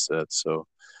you just said. So,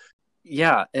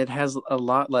 Yeah, it has a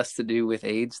lot less to do with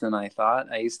age than I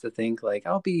thought. I used to think like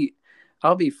I'll be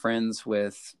friends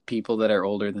with people that are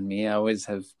older than me. I always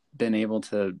have been able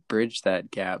to bridge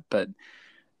that gap, but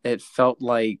it felt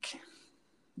like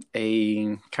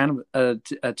a kind of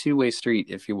a two-way street,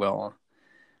 if you will,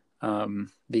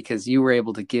 because you were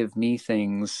able to give me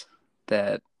things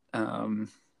that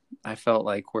I felt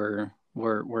like were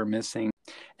missing,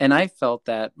 and I felt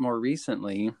that more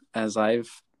recently as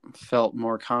I've felt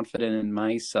more confident in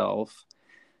myself.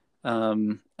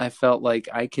 I felt like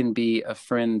I can be a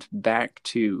friend back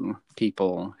to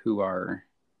people who are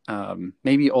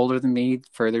maybe older than me,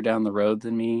 further down the road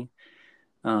than me,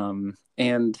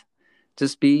 and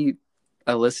just be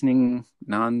a listening,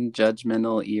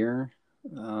 non-judgmental ear.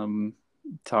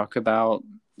 Talk about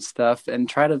stuff and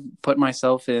try to put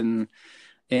myself in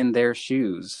their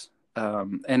shoes.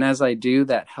 And as I do,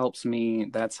 that's helped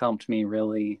me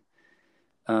really,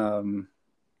 um,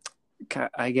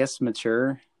 I guess,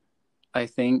 mature. I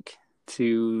think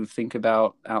to think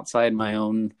about outside my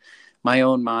own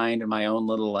mind and my own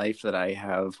little life that I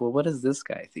have. Well, what is this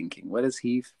guy thinking? What is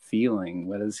he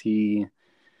feeling?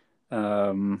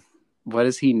 Um, what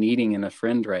is he needing in a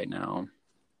friend right now?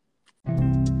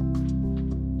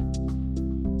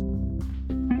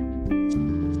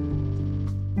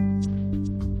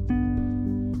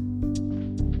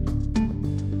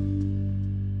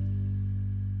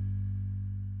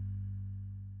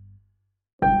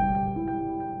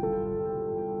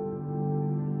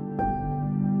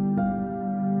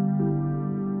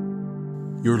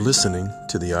 You're listening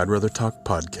to the I'd Rather Talk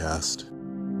podcast.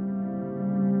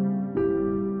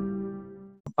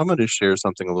 I'm going to share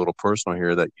something a little personal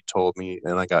here that you told me,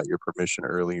 and I got your permission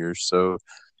earlier. So,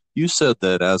 you said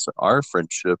that as our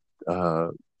friendship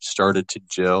started to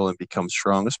gel and become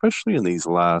strong, especially in these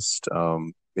last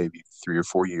maybe 3 or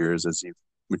 4 years as you've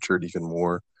matured even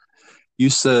more, you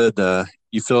said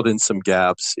you filled in some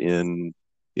gaps in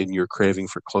your craving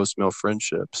for close male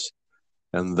friendships,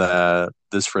 and that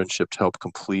this friendship helped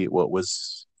complete what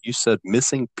was, you said,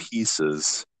 missing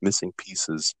pieces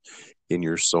in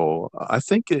your soul. I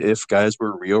think if guys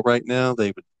were real right now,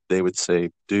 they would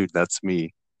say, "Dude, that's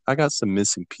me. I got some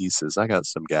missing pieces. I got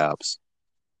some gaps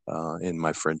in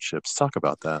my friendships." Talk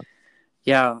about that.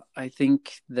 Yeah, I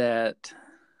think that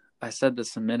I said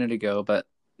this a minute ago, but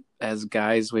as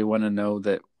guys, we want to know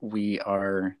that we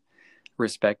are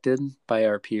respected by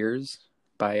our peers,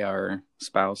 by our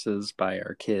spouses, by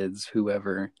our kids,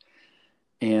 whoever.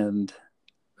 And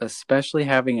especially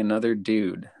having another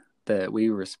dude that we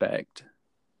respect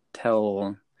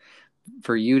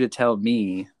for you to tell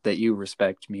me that you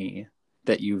respect me,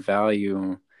 that you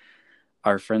value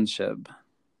our friendship,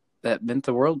 that meant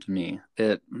the world to me.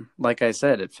 It, like I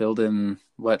said, it filled in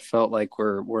what felt like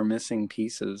were missing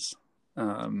pieces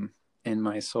in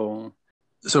my soul.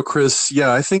 So, Chris,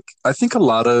 yeah, I think a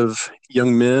lot of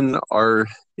young men are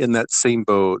in that same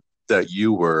boat that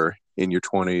you were in your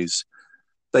 20s.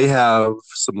 They have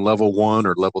some level one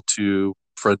or level two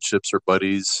friendships or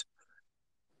buddies,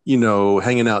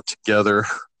 hanging out together.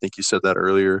 I think you said that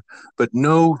earlier, but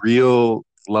no real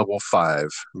level five.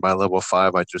 By level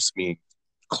five, I just mean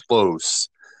close,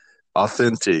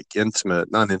 authentic,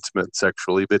 intimate, not intimate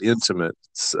sexually, but intimate,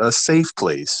 a safe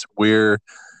place where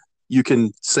you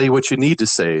can say what you need to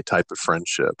say type of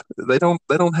friendship. They don't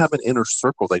have an inner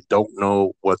circle. They don't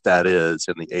know what that is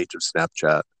in the age of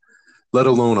Snapchat, let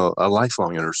alone a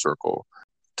lifelong inner circle.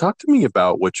 Talk to me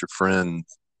about what your friend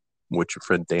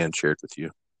Dan shared with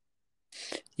you.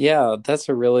 Yeah, that's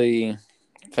a really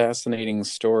fascinating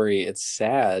story. It's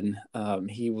sad.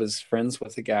 He was friends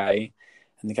with a guy,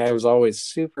 and the guy was always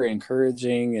super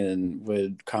encouraging and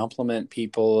would compliment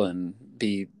people and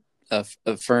be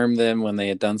affirm them when they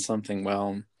had done something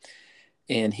well.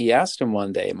 And he asked him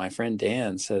one day, my friend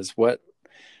Dan says,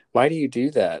 why do you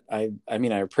do that? I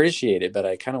mean, I appreciate it, but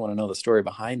I kind of want to know the story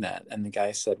behind that. And the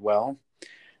guy said, well,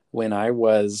 when I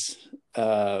was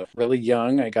really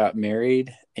young, I got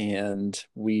married and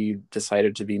we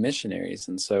decided to be missionaries.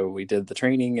 And so we did the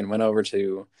training and went over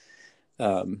to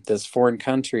this foreign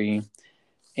country,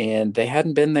 and they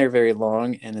hadn't been there very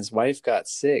long. And his wife got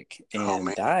sick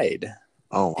and died.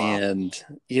 Oh, wow. And,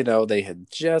 you know, they had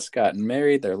just gotten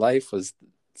married. Their life was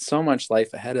so much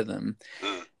life ahead of them.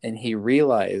 And he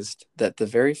realized that the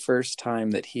very first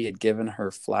time that he had given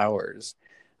her flowers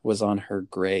was on her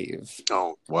grave.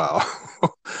 Oh, wow.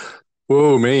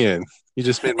 Whoa, man. You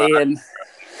just made my And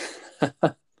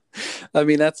I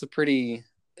mean, that's a pretty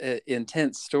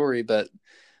intense story, but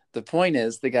the point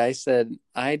is, the guy said,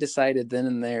 I decided then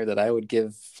and there that I would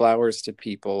give flowers to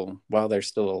people while they're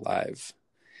still alive.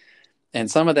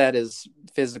 And some of that is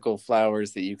physical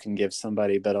flowers that you can give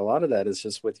somebody, but a lot of that is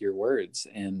just with your words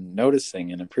and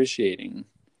noticing and appreciating.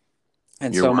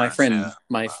 And Your so words,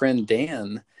 my friend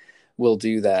Dan will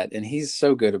do that, and he's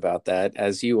so good about that,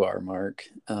 as you are, Mark.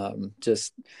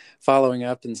 Just following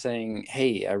up and saying,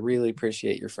 hey, I really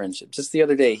appreciate your friendship. Just the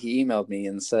other day he emailed me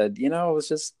and said, you know, I was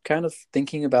just kind of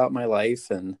thinking about my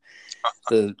life and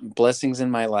the blessings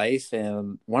in my life,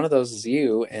 and one of those is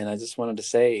you, and I just wanted to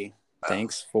say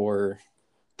thanks for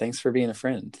being a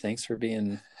friend. Thanks for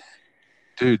being...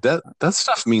 Dude, that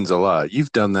stuff means a lot.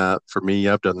 You've done that for me.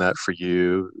 I've done that for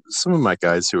you. Some of my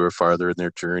guys who are farther in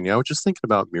their journey. I was just thinking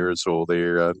about Mirazol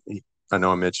there. I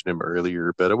know I mentioned him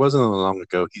earlier, but it wasn't long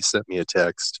ago. He sent me a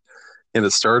text, and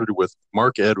it started with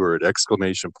Mark Edward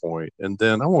exclamation point, and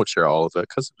then I won't share all of it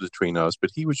because it was between us.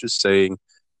 But he was just saying,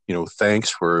 you know,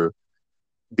 thanks for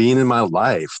being in my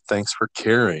life. Thanks for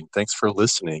caring. Thanks for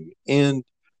listening. And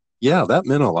yeah, that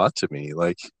meant a lot to me.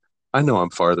 Like, I know I'm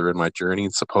farther in my journey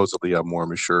and supposedly I'm more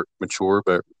mature,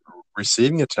 but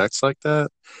receiving a text like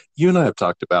that, you and I have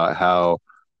talked about how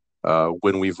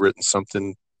when we've written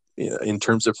something in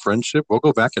terms of friendship, we'll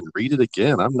go back and read it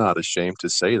again. I'm not ashamed to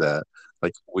say that.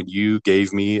 Like when you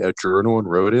gave me a journal and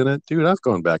wrote in it, dude, I've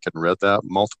gone back and read that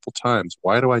multiple times.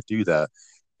 Why do I do that?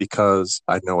 Because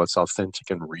I know it's authentic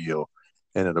and real,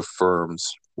 and it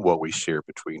affirms what we share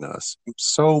between us.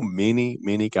 So many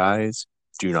guys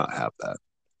do not have that,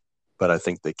 but I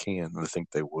think they can, and I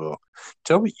think they will.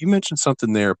 Tell me, you mentioned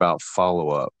something there about follow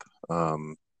up.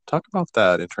 Talk about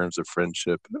that in terms of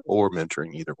friendship or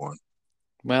mentoring, either one.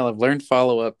 Well, I've learned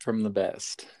follow up from the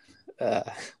best.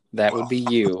 That would be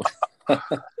you. I'm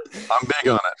big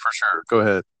on it for sure. Go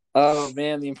ahead. Oh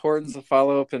man, the importance of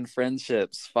follow up in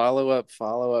friendships. Follow up,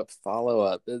 follow up, follow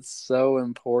up. It's so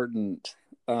important.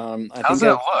 How does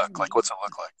that look? Like, what's it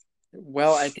look like?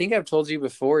 Well, I think I've told you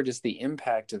before just the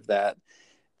impact of that.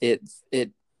 It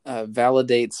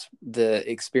validates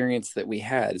the experience that we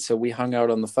had. So we hung out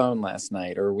on the phone last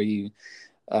night, or we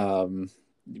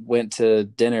went to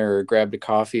dinner or grabbed a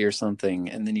coffee or something,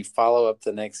 and then you follow up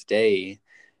the next day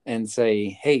and say,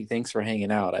 hey, thanks for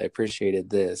hanging out. I appreciated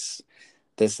this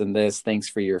and this. Thanks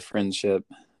for your friendship.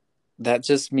 That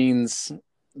just means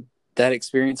that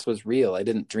experience was real. I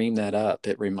didn't dream that up.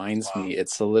 It reminds me, it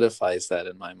solidifies that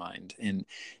in my mind. And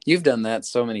you've done that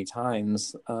so many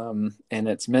times, and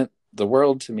it's meant the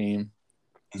world to me.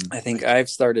 I think I've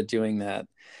started doing that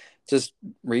just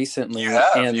recently.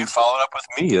 And you followed up with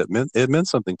me. It meant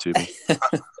something to me.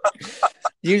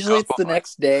 Usually it's the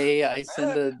next day. I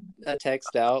send a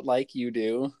text out like you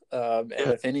do. And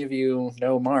if any of you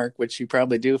know Mark, which you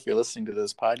probably do if you're listening to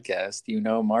this podcast, you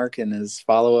know Mark and his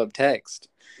follow-up text.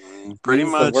 Pretty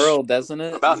much the world, doesn't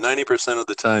it? About 90% of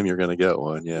the time you're going to get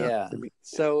one. Yeah.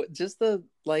 So just the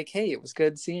like, hey, it was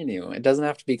good seeing you. It doesn't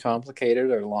have to be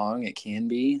complicated or long. It can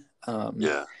be.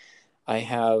 I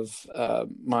have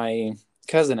my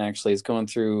cousin actually is going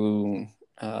through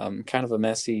kind of a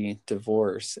messy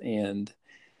divorce, and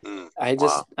I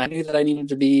knew that I needed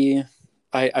to be,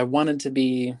 I wanted to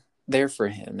be there for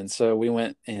him. And so we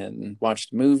went and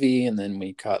watched a movie, and then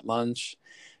we caught lunch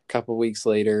a couple weeks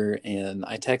later, and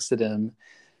I texted him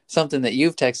something that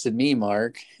you've texted me,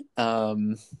 Mark,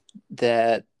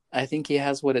 that I think he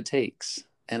has what it takes.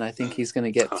 And I think he's going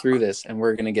to get through this, and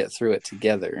we're going to get through it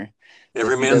together.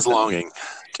 Every man's longing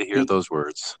to hear those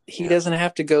words. He doesn't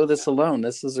have to go this alone.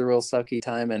 This is a real sucky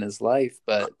time in his life,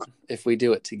 but if we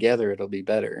do it together, it'll be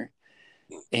better.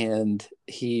 And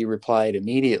he replied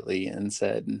immediately and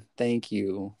said, thank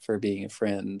you for being a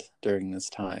friend during this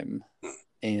time.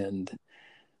 And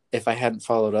if I hadn't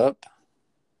followed up,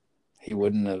 I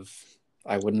wouldn't have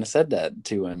said that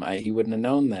to him. He wouldn't have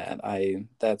known that.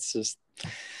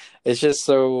 It's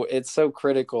so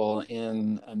critical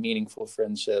in a meaningful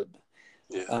friendship.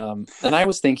 And I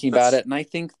was thinking about it, and I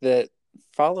think that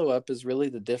follow up is really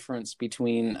the difference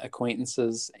between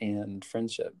acquaintances and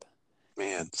friendship.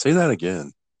 Man, say that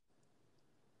again.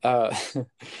 Uh,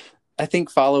 I think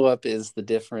follow up is the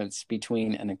difference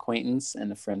between an acquaintance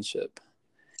and a friendship.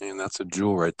 Man, that's a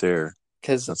jewel right there.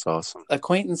 Because That's awesome.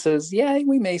 acquaintances, yeah,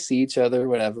 we may see each other,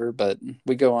 whatever, but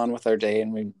we go on with our day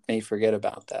and we may forget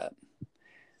about that. Yeah.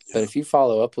 But if you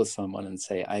follow up with someone and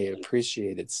say, I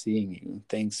appreciated seeing you,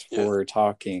 thanks for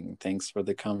talking, thanks for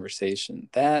the conversation,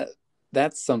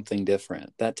 that's something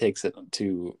different. That takes it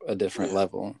to a different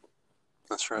level.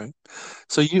 That's right.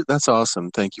 So that's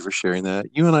awesome. Thank you for sharing that.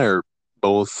 You and I are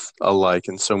both alike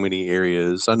in so many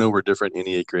areas. I know we're different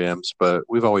Enneagrams, but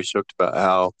we've always joked about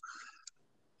how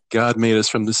God made us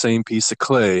from the same piece of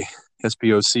clay,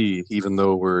 SPOC, even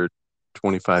though we're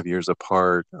 25 years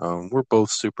apart. We're both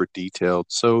super detailed.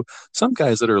 So some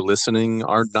guys that are listening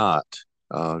are not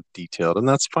detailed, and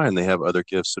that's fine. They have other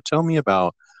gifts. So tell me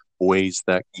about ways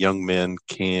that young men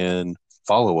can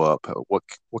follow up.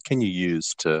 What can you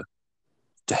use to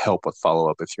help with follow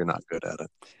up if you're not good at it?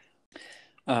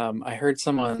 I heard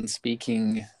someone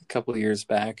speaking a couple of years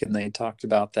back, and they talked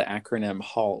about the acronym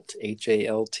HALT,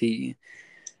 HALT,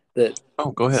 that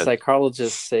go ahead.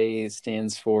 Psychologists say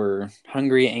stands for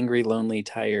hungry, angry, lonely,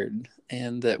 tired,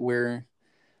 and that we're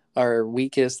our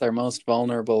weakest, our most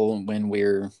vulnerable when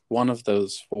we're one of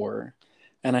those four.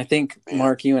 And I think,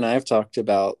 Mark, you and I have talked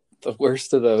about the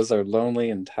worst of those are lonely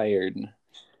and tired.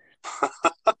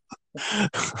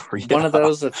 One of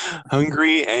those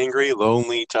hungry, angry,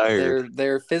 lonely, tired.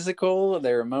 They're physical,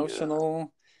 they're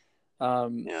emotional.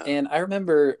 And I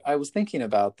remember I was thinking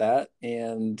about that,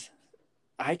 and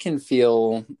I can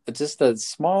feel just a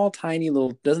small, tiny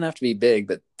little, doesn't have to be big,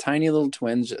 but tiny little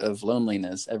twinge of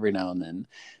loneliness every now and then.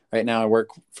 Right now I work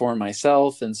for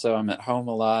myself, and so I'm at home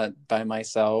a lot by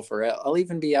myself, or I'll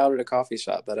even be out at a coffee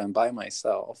shop, but I'm by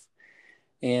myself.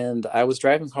 And I was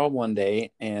driving home one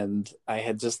day, and I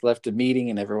had just left a meeting,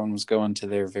 and everyone was going to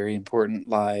their very important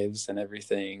lives and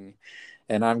everything.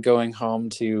 And I'm going home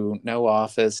to no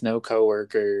office, no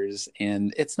coworkers.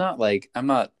 And it's not like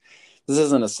this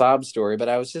isn't a sob story, but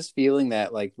I was just feeling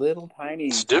that like little tiny,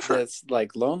 it's different. That's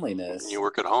like loneliness. You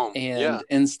work at home. And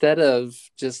instead of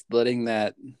just letting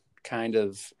that kind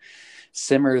of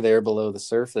simmer there below the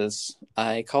surface,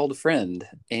 I called a friend,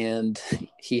 and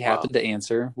he happened to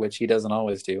answer, which he doesn't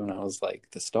always do. And I was like,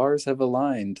 the stars have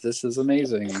aligned. This is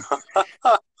amazing.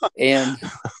 And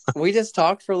we just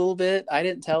talked for a little bit. I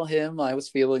didn't tell him I was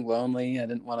feeling lonely. I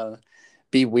didn't want to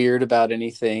be weird about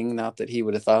anything. Not that he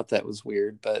would have thought that was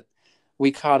weird, but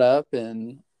we caught up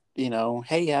and,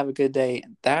 hey, have a good day.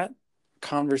 That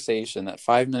conversation, that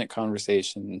 5-minute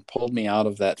conversation, pulled me out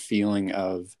of that feeling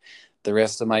of the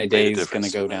rest of my day is going to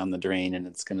go down the drain and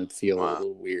it's going to feel a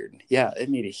little weird. Yeah,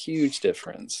 it made a huge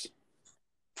difference.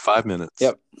 5 minutes.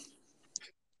 Yep.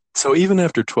 So even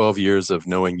after 12 years of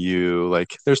knowing you,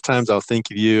 like there's times I'll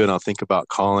think of you and I'll think about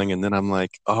calling, and then I'm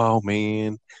like, oh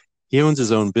man, he owns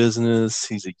his own business.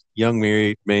 He's a young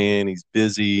married man. He's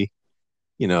busy.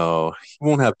 He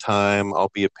won't have time.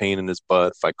 I'll be a pain in his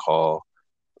butt if I call.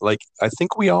 Like, I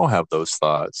think we all have those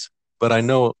thoughts, but I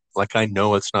know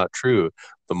it's not true.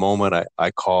 The moment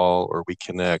I call or we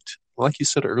connect, like you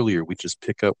said earlier, we just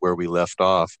pick up where we left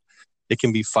off. It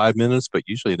can be 5 minutes, but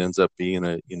usually it ends up being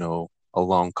a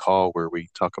long call where we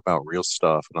talk about real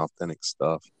stuff and authentic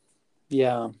stuff.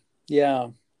 Yeah.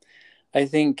 I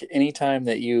think anytime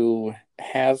that you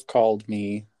have called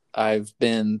me, I've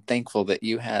been thankful that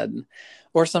you had,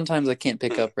 or sometimes I can't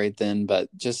pick up right then, but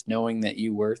just knowing that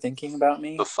you were thinking about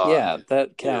me,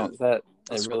 that counts. Yeah,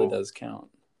 it really does count.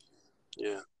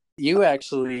 Yeah. You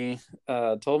actually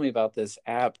told me about this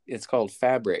app. It's called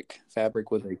Fabric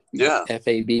with a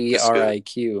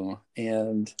Fabriq,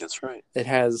 and that's right. It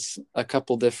has a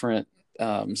couple different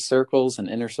circles, an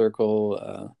inner circle,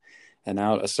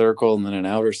 a circle, and then an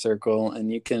outer circle, and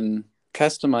you can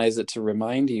customize it to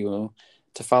remind you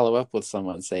to follow up with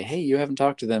someone. Say, hey, you haven't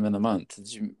talked to them in a month.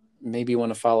 Did you maybe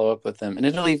want to follow up with them? And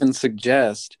it'll even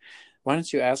suggest, why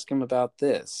don't you ask them about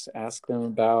this? Ask them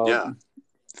about... Yeah.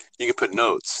 You can put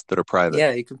notes that are private.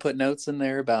 Yeah, you can put notes in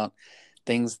there about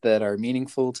things that are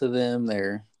meaningful to them,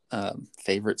 their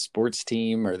favorite sports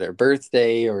team or their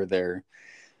birthday or their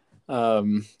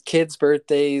kids'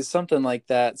 birthdays, something like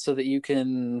that, so that you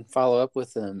can follow up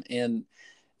with them. And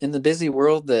in the busy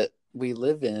world that we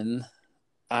live in,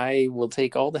 I will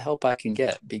take all the help I can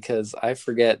get, because I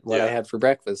forget what I had for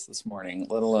breakfast this morning,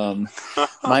 let alone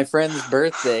my friend's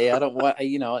birthday. I don't want,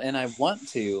 and I want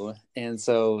to. And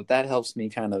so that helps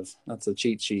me that's a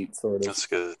cheat sheet sort of. That's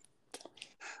good.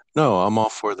 No, I'm all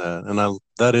for that. And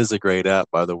that is a great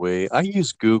app, by the way. I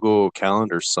use Google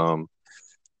Calendar some.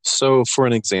 So for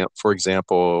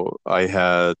example, I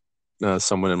had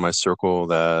someone in my circle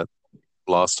that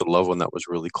lost a loved one that was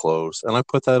really close, and I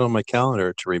put that on my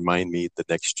calendar to remind me the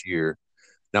next year.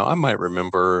 Now, I might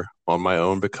remember on my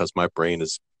own because my brain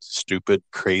is stupid,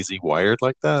 crazy, wired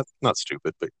like that. Not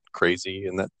stupid, but crazy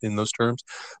in those terms.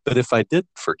 But if I did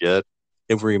forget,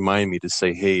 it would remind me to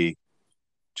say, "Hey,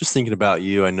 just thinking about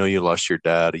you. I know you lost your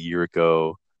dad a year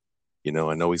ago. I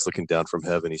know he's looking down from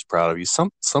heaven. He's proud of you."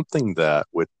 Something that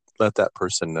would let that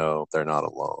person know they're not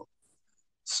alone.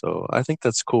 So I think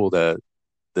that's cool that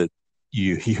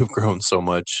you've grown so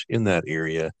much in that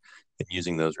area and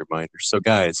using those reminders. So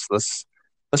guys, let's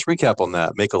recap on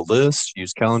that. Make a list,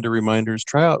 use calendar reminders,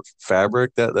 try out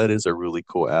Fabric. That is a really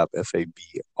cool app, Fabriq.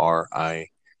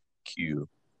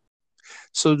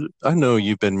 So I know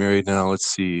you've been married now. Let's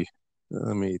see.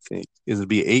 Let me think. Is it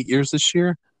be 8 years this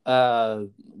year?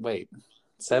 Wait,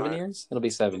 7 years? It'll be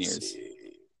 7 years. See.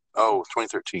 Oh,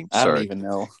 2013. I don't Sorry. even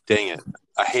know. Dang it.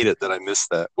 I hate it that I missed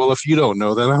that. Well, if you don't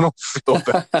know, then I don't feel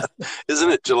bad. Isn't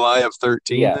it July of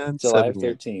 13 Yeah, then? July 7 of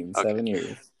years. 13, Okay. 7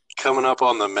 years. Coming up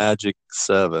on the magic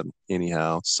 7,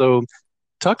 anyhow. So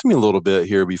talk to me a little bit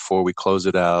here before we close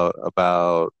it out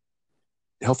about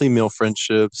healthy male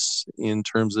friendships in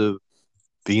terms of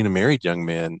being a married young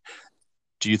man.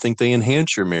 Do you think they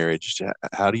enhance your marriage?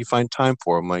 How do you find time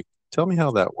for them? Like, tell me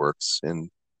how that works in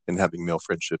having male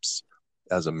friendships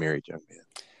as a married young man.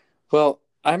 Well,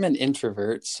 I'm an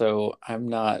introvert, so I'm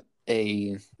not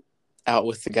a out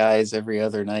with the guys every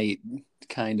other night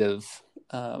kind of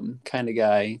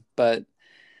guy, but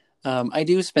I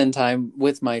do spend time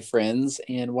with my friends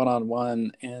and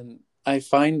one-on-one, and I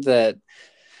find that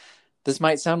this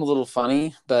might sound a little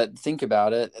funny, but think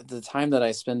about it. The time that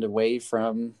I spend away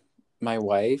from my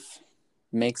wife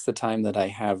makes the time that I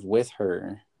have with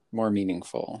her more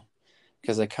meaningful,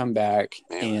 because I come back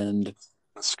and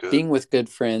that's good. Being with good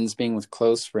friends, being with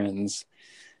close friends,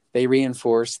 they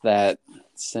reinforce that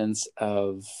sense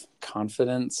of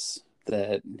confidence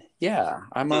that, yeah,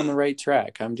 I'm on the right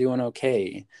track. I'm doing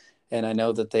okay. And I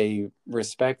know that they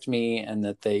respect me and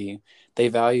that they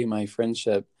value my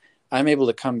friendship. I'm able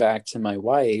to come back to my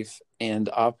wife and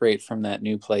operate from that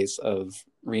new place of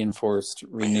reinforced,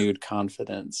 renewed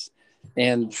confidence.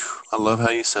 And I love how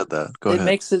you said that. Go ahead.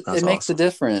 It makes a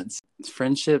difference.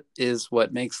 Friendship is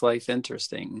what makes life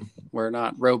interesting. We're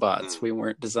not robots. We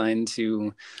weren't designed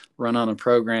to run on a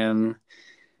program,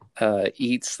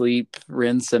 eat, sleep,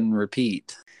 rinse, and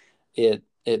repeat. It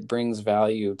brings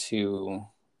value to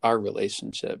our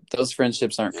relationship. Those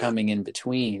friendships aren't coming in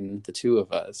between the two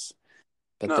of us,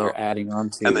 but they're adding on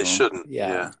to, and they shouldn't.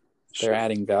 They're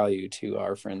adding value to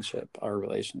our friendship, our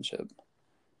relationship.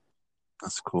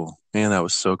 That's cool. Man, that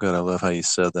was so good. I love how you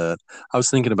said that. I was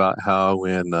thinking about how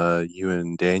when you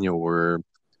and Daniel were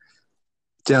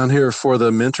down here for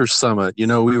the Mentor Summit, we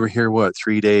were here,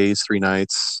 3 days, 3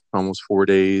 nights, almost 4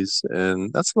 days.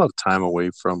 And that's a lot of time away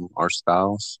from our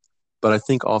spouse. But I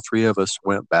think all 3 of us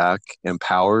went back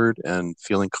empowered and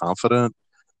feeling confident,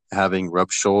 having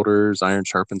rubbed shoulders, iron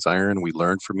sharpens iron. We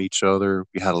learned from each other.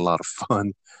 We had a lot of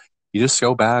fun. You just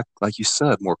go back, like you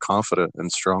said, more confident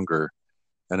and stronger.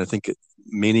 And I think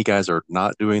many guys are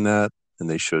not doing that, and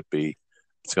they should be.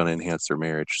 It's going to enhance their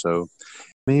marriage. So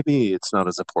maybe it's not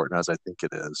as important as I think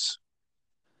it is.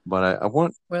 But I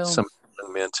want some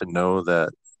young men to know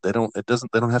that they don't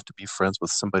have to be friends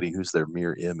with somebody who's their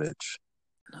mere image.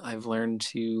 I've learned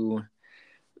to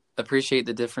appreciate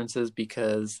the differences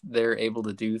because they're able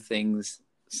to do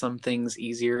some things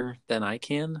easier than I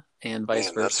can, and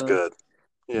vice versa. That's good.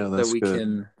 Yeah, that's so we good.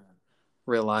 Can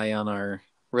rely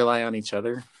on each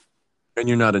other. And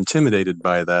you're not intimidated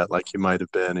by that like you might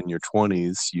have been in your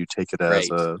 20s. You take it as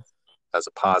a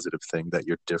positive thing that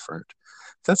you're different.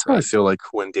 That's how I feel like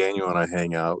when Daniel and I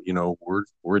hang out.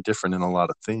 We're different in a lot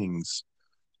of things,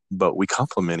 but we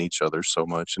complement each other so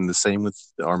much. And the same with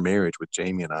our marriage with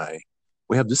Jamie and I.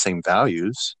 We have the same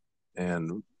values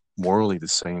and morally the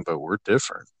same, but we're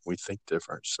different. We think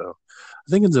different. So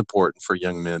I think it's important for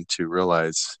young men to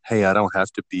realize, hey,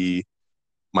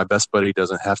 my best buddy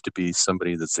doesn't have to be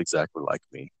somebody that's exactly like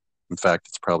me. In fact,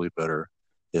 it's probably better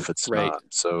if it's not.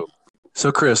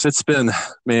 So Chris, it's been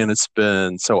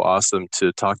so awesome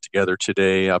to talk together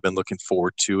today. I've been looking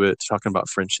forward to it, talking about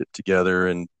friendship together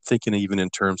and thinking even in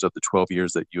terms of the 12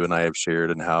 years that you and I have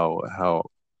shared and how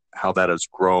that has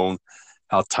grown,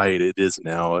 how tight it is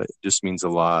now. It just means a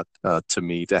lot to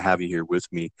me to have you here with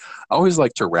me. I always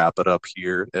like to wrap it up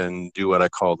here and do what I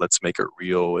call Let's Make It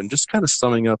Real, and just kind of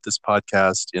summing up this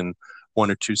podcast in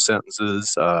 1 or 2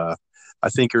 sentences. I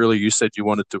think earlier you said you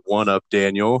wanted to one-up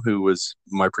Daniel, who was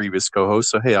my previous co-host.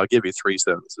 So, hey, I'll give you 3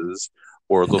 sentences.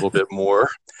 or a little bit more.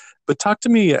 But talk to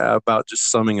me about just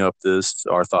summing up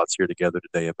our thoughts here together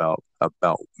today about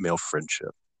male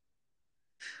friendship.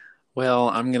 Well,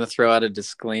 I'm going to throw out a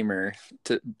disclaimer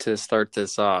to start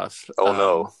this off. Oh,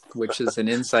 no. Which is an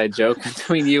inside joke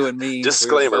between you and me.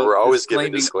 Disclaimer. We're always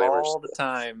giving disclaimers all the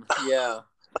time. Yeah.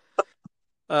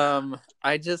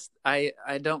 I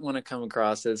don't want to come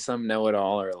across as some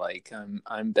know-it-all or like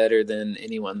I'm better than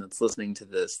anyone that's listening to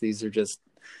this. These are just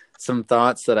some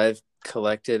thoughts that I've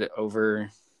collected over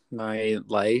my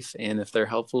life, and if they're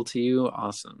helpful to you,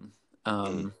 awesome.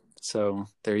 So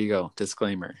there you go,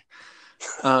 disclaimer.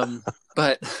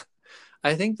 But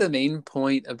I think the main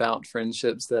point about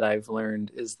friendships that I've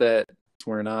learned is that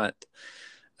we're not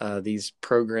these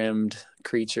programmed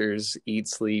creatures, eat,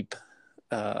 sleep,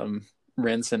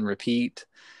 rinse and repeat.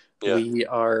 Yeah. We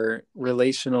are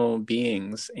relational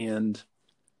beings, and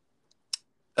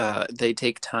they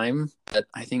take time, but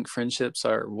I think friendships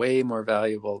are way more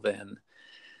valuable than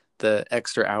the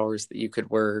extra hours that you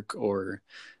could work or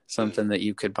something that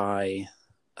you could buy.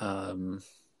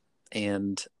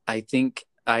 And I think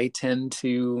I tend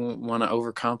to want to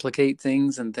overcomplicate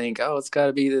things and think, oh, it's got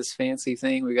to be this fancy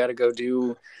thing. We got to go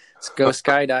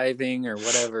skydiving or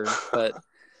whatever. But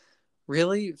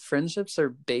really, friendships are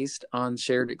based on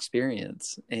shared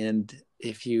experience. And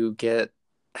if you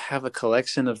have a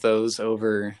collection of those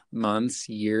over months,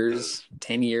 years,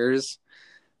 10 years,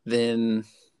 then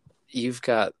you've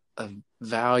got a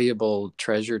valuable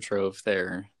treasure trove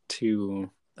there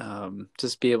to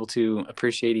just be able to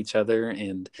appreciate each other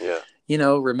and,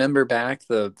 remember back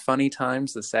the funny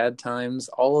times, the sad times,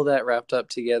 all of that wrapped up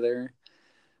together.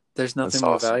 There's nothing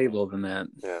more valuable than that.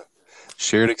 Yeah.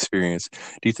 Shared experience.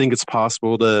 Do you think it's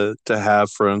possible to have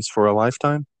friends for a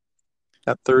lifetime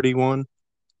at 31?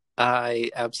 I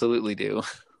absolutely do.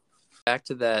 Back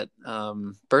to that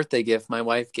birthday gift my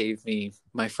wife gave me,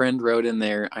 my friend wrote in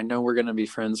there, I know we're going to be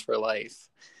friends for life.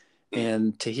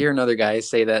 And to hear another guy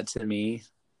say that to me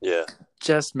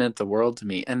just meant the world to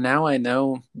me. And now I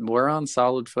know we're on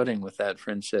solid footing with that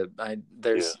friendship.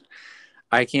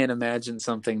 I can't imagine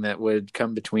something that would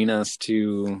come between us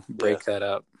to break that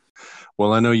up.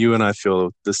 Well, I know you and I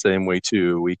feel the same way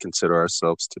too. We consider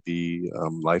ourselves to be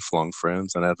lifelong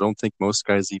friends, and I don't think most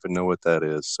guys even know what that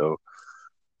is. So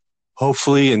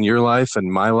hopefully in your life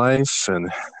and my life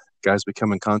and guys we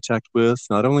come in contact with,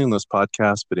 not only in those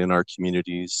podcasts, but in our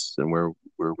communities and where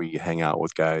we hang out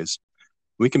with guys,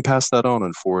 we can pass that on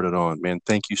and forward it on. Man,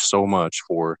 thank you so much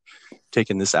for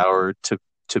taking this hour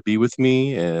to be with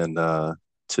me and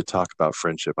to talk about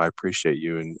friendship. I appreciate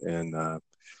you and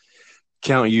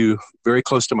count you very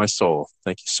close to my soul.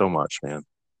 Thank you so much, man.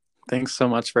 Thanks so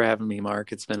much for having me,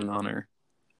 Mark. It's been an honor.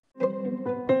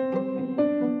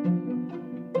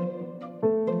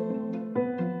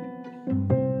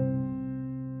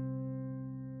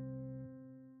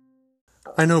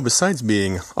 I know besides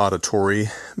being auditory,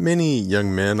 many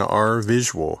young men are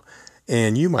visual,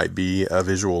 and you might be a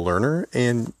visual learner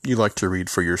and you like to read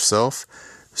for yourself.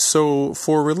 So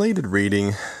for related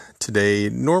reading today,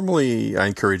 normally I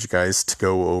encourage guys to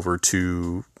go over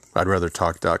to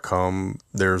I'dRatherTalk.com.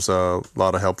 There's a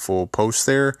lot of helpful posts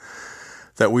there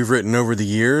that we've written over the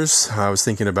years. I was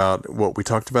thinking about what we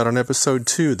talked about on episode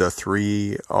 2, the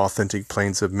 3 authentic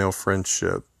planes of male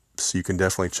friendship. So you can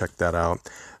definitely check that out.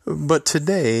 But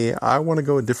today, I want to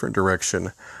go a different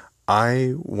direction.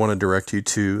 I want to direct you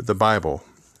to the Bible,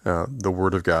 the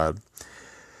Word of God.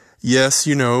 Yes,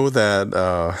 you know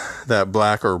that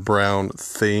black or brown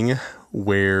thing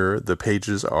where the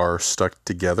pages are stuck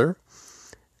together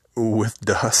with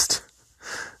dust,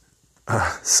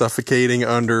 suffocating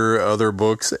under other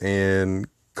books and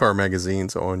car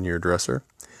magazines on your dresser.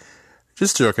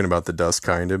 Just joking about the dust,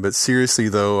 kind of. But seriously,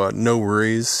 though, no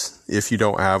worries. If you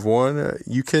don't have one,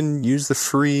 you can use the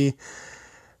free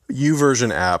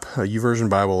YouVersion app, a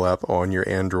YouVersion Bible app on your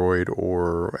Android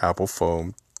or Apple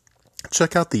phone.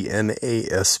 Check out the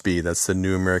NASB, that's the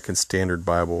New American Standard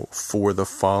Bible, for the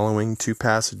following 2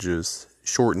 passages,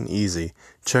 short and easy.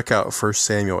 Check out 1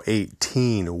 Samuel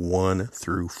 18, 1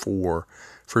 through 4.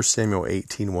 1 Samuel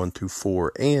 18, 1 through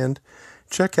 4. And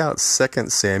check out 2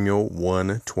 Samuel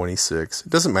 1:26. It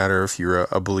doesn't matter if you're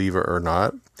a believer or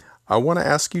not. I want to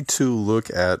ask you to look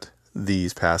at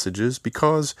these passages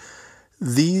because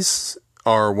these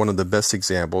are one of the best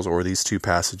examples, or these 2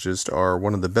 passages are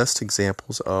one of the best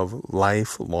examples of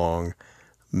lifelong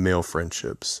male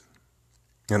friendships.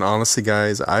 And honestly,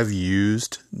 guys, I've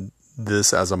used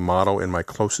this as a model in my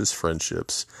closest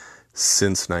friendships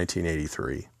since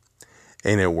 1983.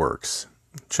 And it works.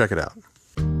 Check it out.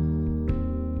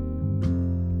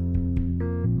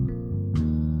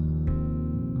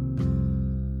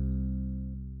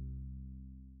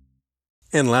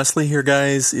 And lastly here,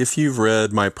 guys, if you've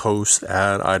read my post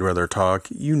at I'd Rather Talk,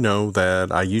 you know that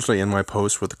I usually end my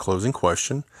post with a closing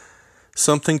question,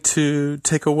 something to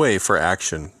take away for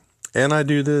action. And I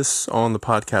do this on the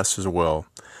podcast as well.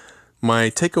 My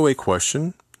takeaway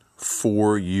question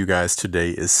for you guys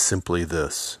today is simply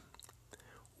this.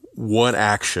 What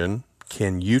action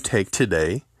can you take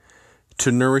today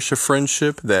to nourish a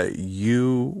friendship that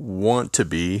you want to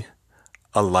be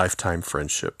a lifetime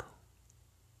friendship?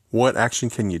 What action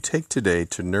can you take today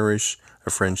to nourish a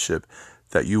friendship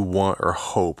that you want or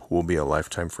hope will be a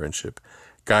lifetime friendship?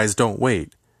 Guys, don't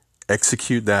wait.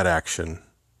 Execute that action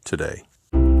today.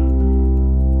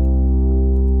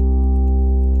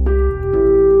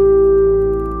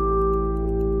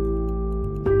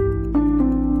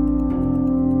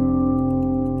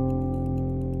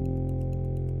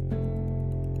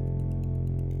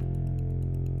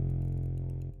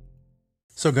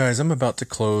 So guys, I'm about to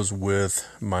close with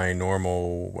my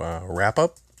normal wrap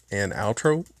up and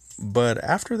outro, but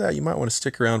after that you might want to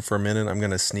stick around for a minute. I'm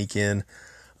going to sneak in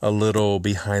a little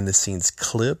behind the scenes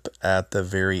clip at the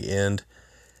very end,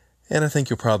 and I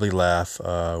think you'll probably laugh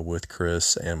with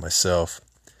Chris and myself.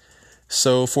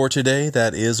 So for today,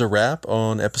 that is a wrap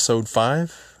on episode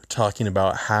 5, talking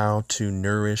about how to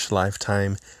nourish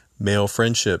lifetime male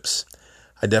friendships.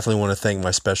 I definitely want to thank my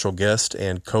special guest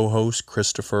and co-host,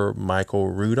 Christopher Michael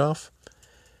Rudolph.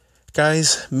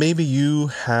 Guys, maybe you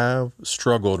have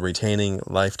struggled retaining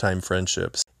lifetime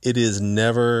friendships. It is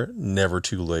never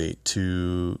too late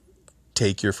to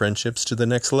take your friendships to the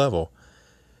next level.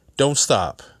 Don't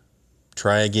stop.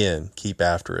 Try again. Keep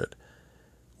after it.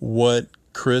 What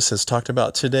Chris has talked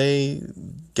about today,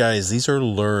 guys, these are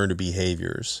learned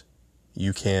behaviors.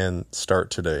 You can start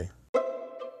today.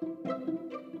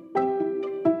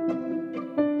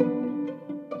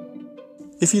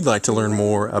 If you'd like to learn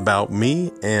more about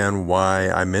me and why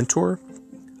I mentor,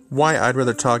 why I'd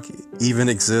Rather Talk even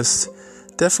exists,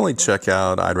 definitely check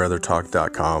out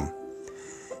I'dRatherTalk.com.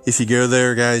 If you go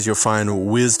there, guys, you'll find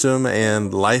wisdom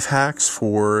and life hacks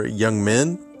for young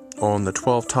men on the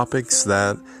 12 topics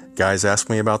that guys ask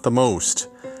me about the most.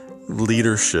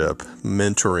 Leadership,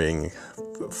 mentoring,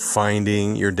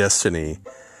 finding your destiny,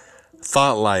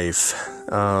 thought life,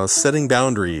 setting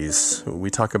boundaries. We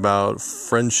talk about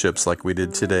friendships like we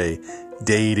did today,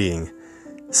 dating,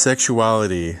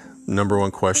 sexuality, number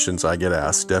one questions I get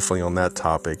asked, definitely on that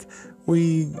topic.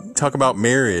 We talk about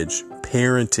marriage,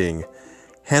 parenting,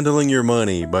 handling your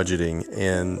money, budgeting,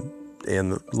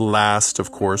 and last,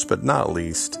 of course, but not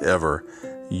least ever,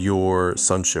 your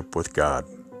sonship with God.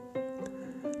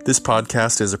 This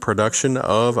podcast is a production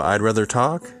of I'd Rather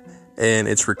Talk, and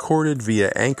it's recorded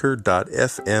via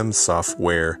Anchor.fm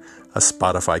software, a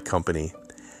Spotify company.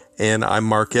 And I'm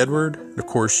Mark Edward. Of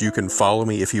course, you can follow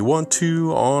me if you want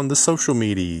to on the social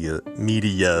medias,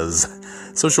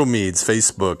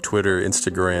 Facebook, Twitter,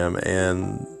 Instagram,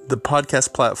 and the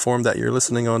podcast platform that you're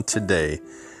listening on today.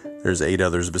 There's 8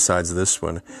 others besides this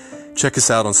one. Check us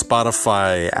out on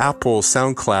Spotify, Apple,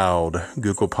 SoundCloud,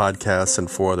 Google Podcasts, and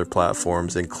 4 other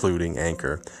platforms, including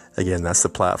Anchor. Again, that's the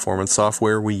platform and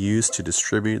software we use to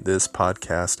distribute this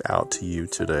podcast out to you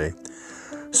today.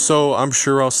 So I'm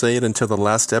sure I'll say it until the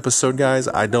last episode, guys.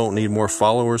 I don't need more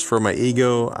followers for my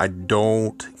ego. I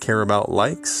don't care about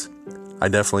likes. I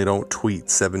definitely don't tweet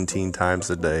 17 times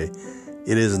a day.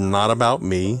 It is not about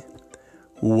me.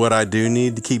 What I do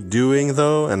need to keep doing,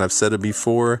 though, and I've said it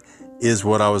before, is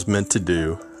what I was meant to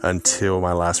do until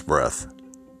my last breath.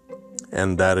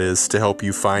 And that is to help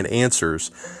you find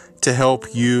answers, to help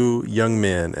you young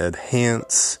men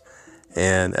enhance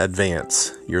and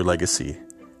advance your legacy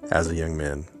as a young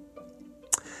man.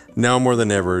 Now more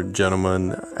than ever,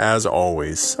 gentlemen, as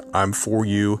always, I'm for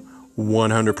you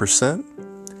 100%,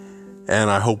 and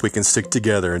I hope we can stick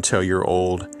together until you're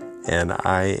old and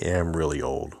I am really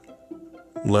old.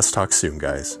 Let's talk soon,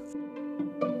 guys.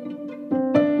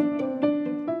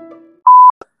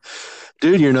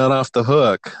 Dude, you're not off the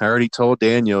hook. I already told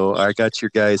Daniel I got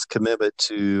your guys' commitment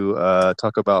to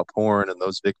talk about porn and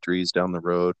those victories down the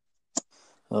road.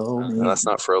 Oh, And that's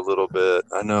not for a little bit.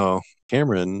 I know.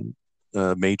 Cameron,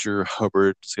 Major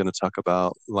Hubbard, is going to talk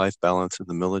about life balance in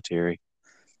the military.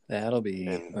 that'll be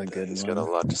And a good he's one. got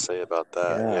a lot to say about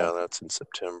that. Yeah. Yeah, that's in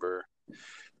September.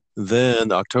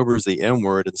 Then October is the M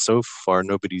word, and so far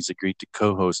nobody's agreed to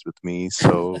co-host with me,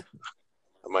 so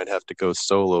I might have to go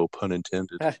solo, pun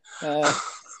intended. I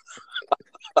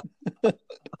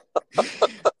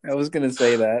was going to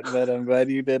say that, but I'm glad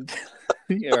you did.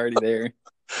 You're already there.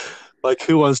 Like,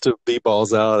 who wants to be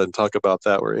balls out and talk about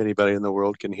that where anybody in the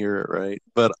world can hear it, right?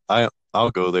 But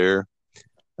I'll go there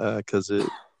because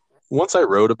once I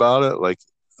wrote about it, like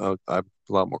I'm a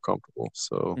lot more comfortable.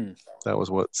 So that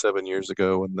was 7 years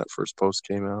ago when that first post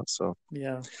came out. So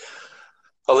Yeah.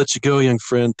 I'll let you go, young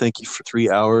friend. Thank you for 3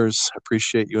 hours. I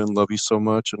appreciate you and love you so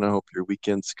much. And I hope your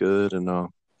weekend's good, and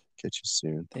I'll catch you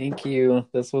soon. Thank you.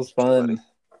 This was fun.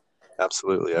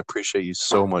 Absolutely. I appreciate you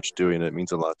so much doing it. It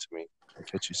means a lot to me. I'll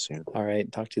catch you soon. All right.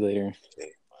 Talk to you later.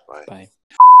 Okay. Bye. Bye.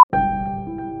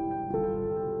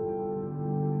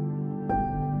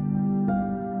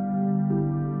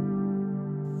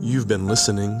 You've been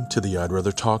listening to the I'd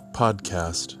Rather Talk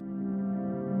podcast.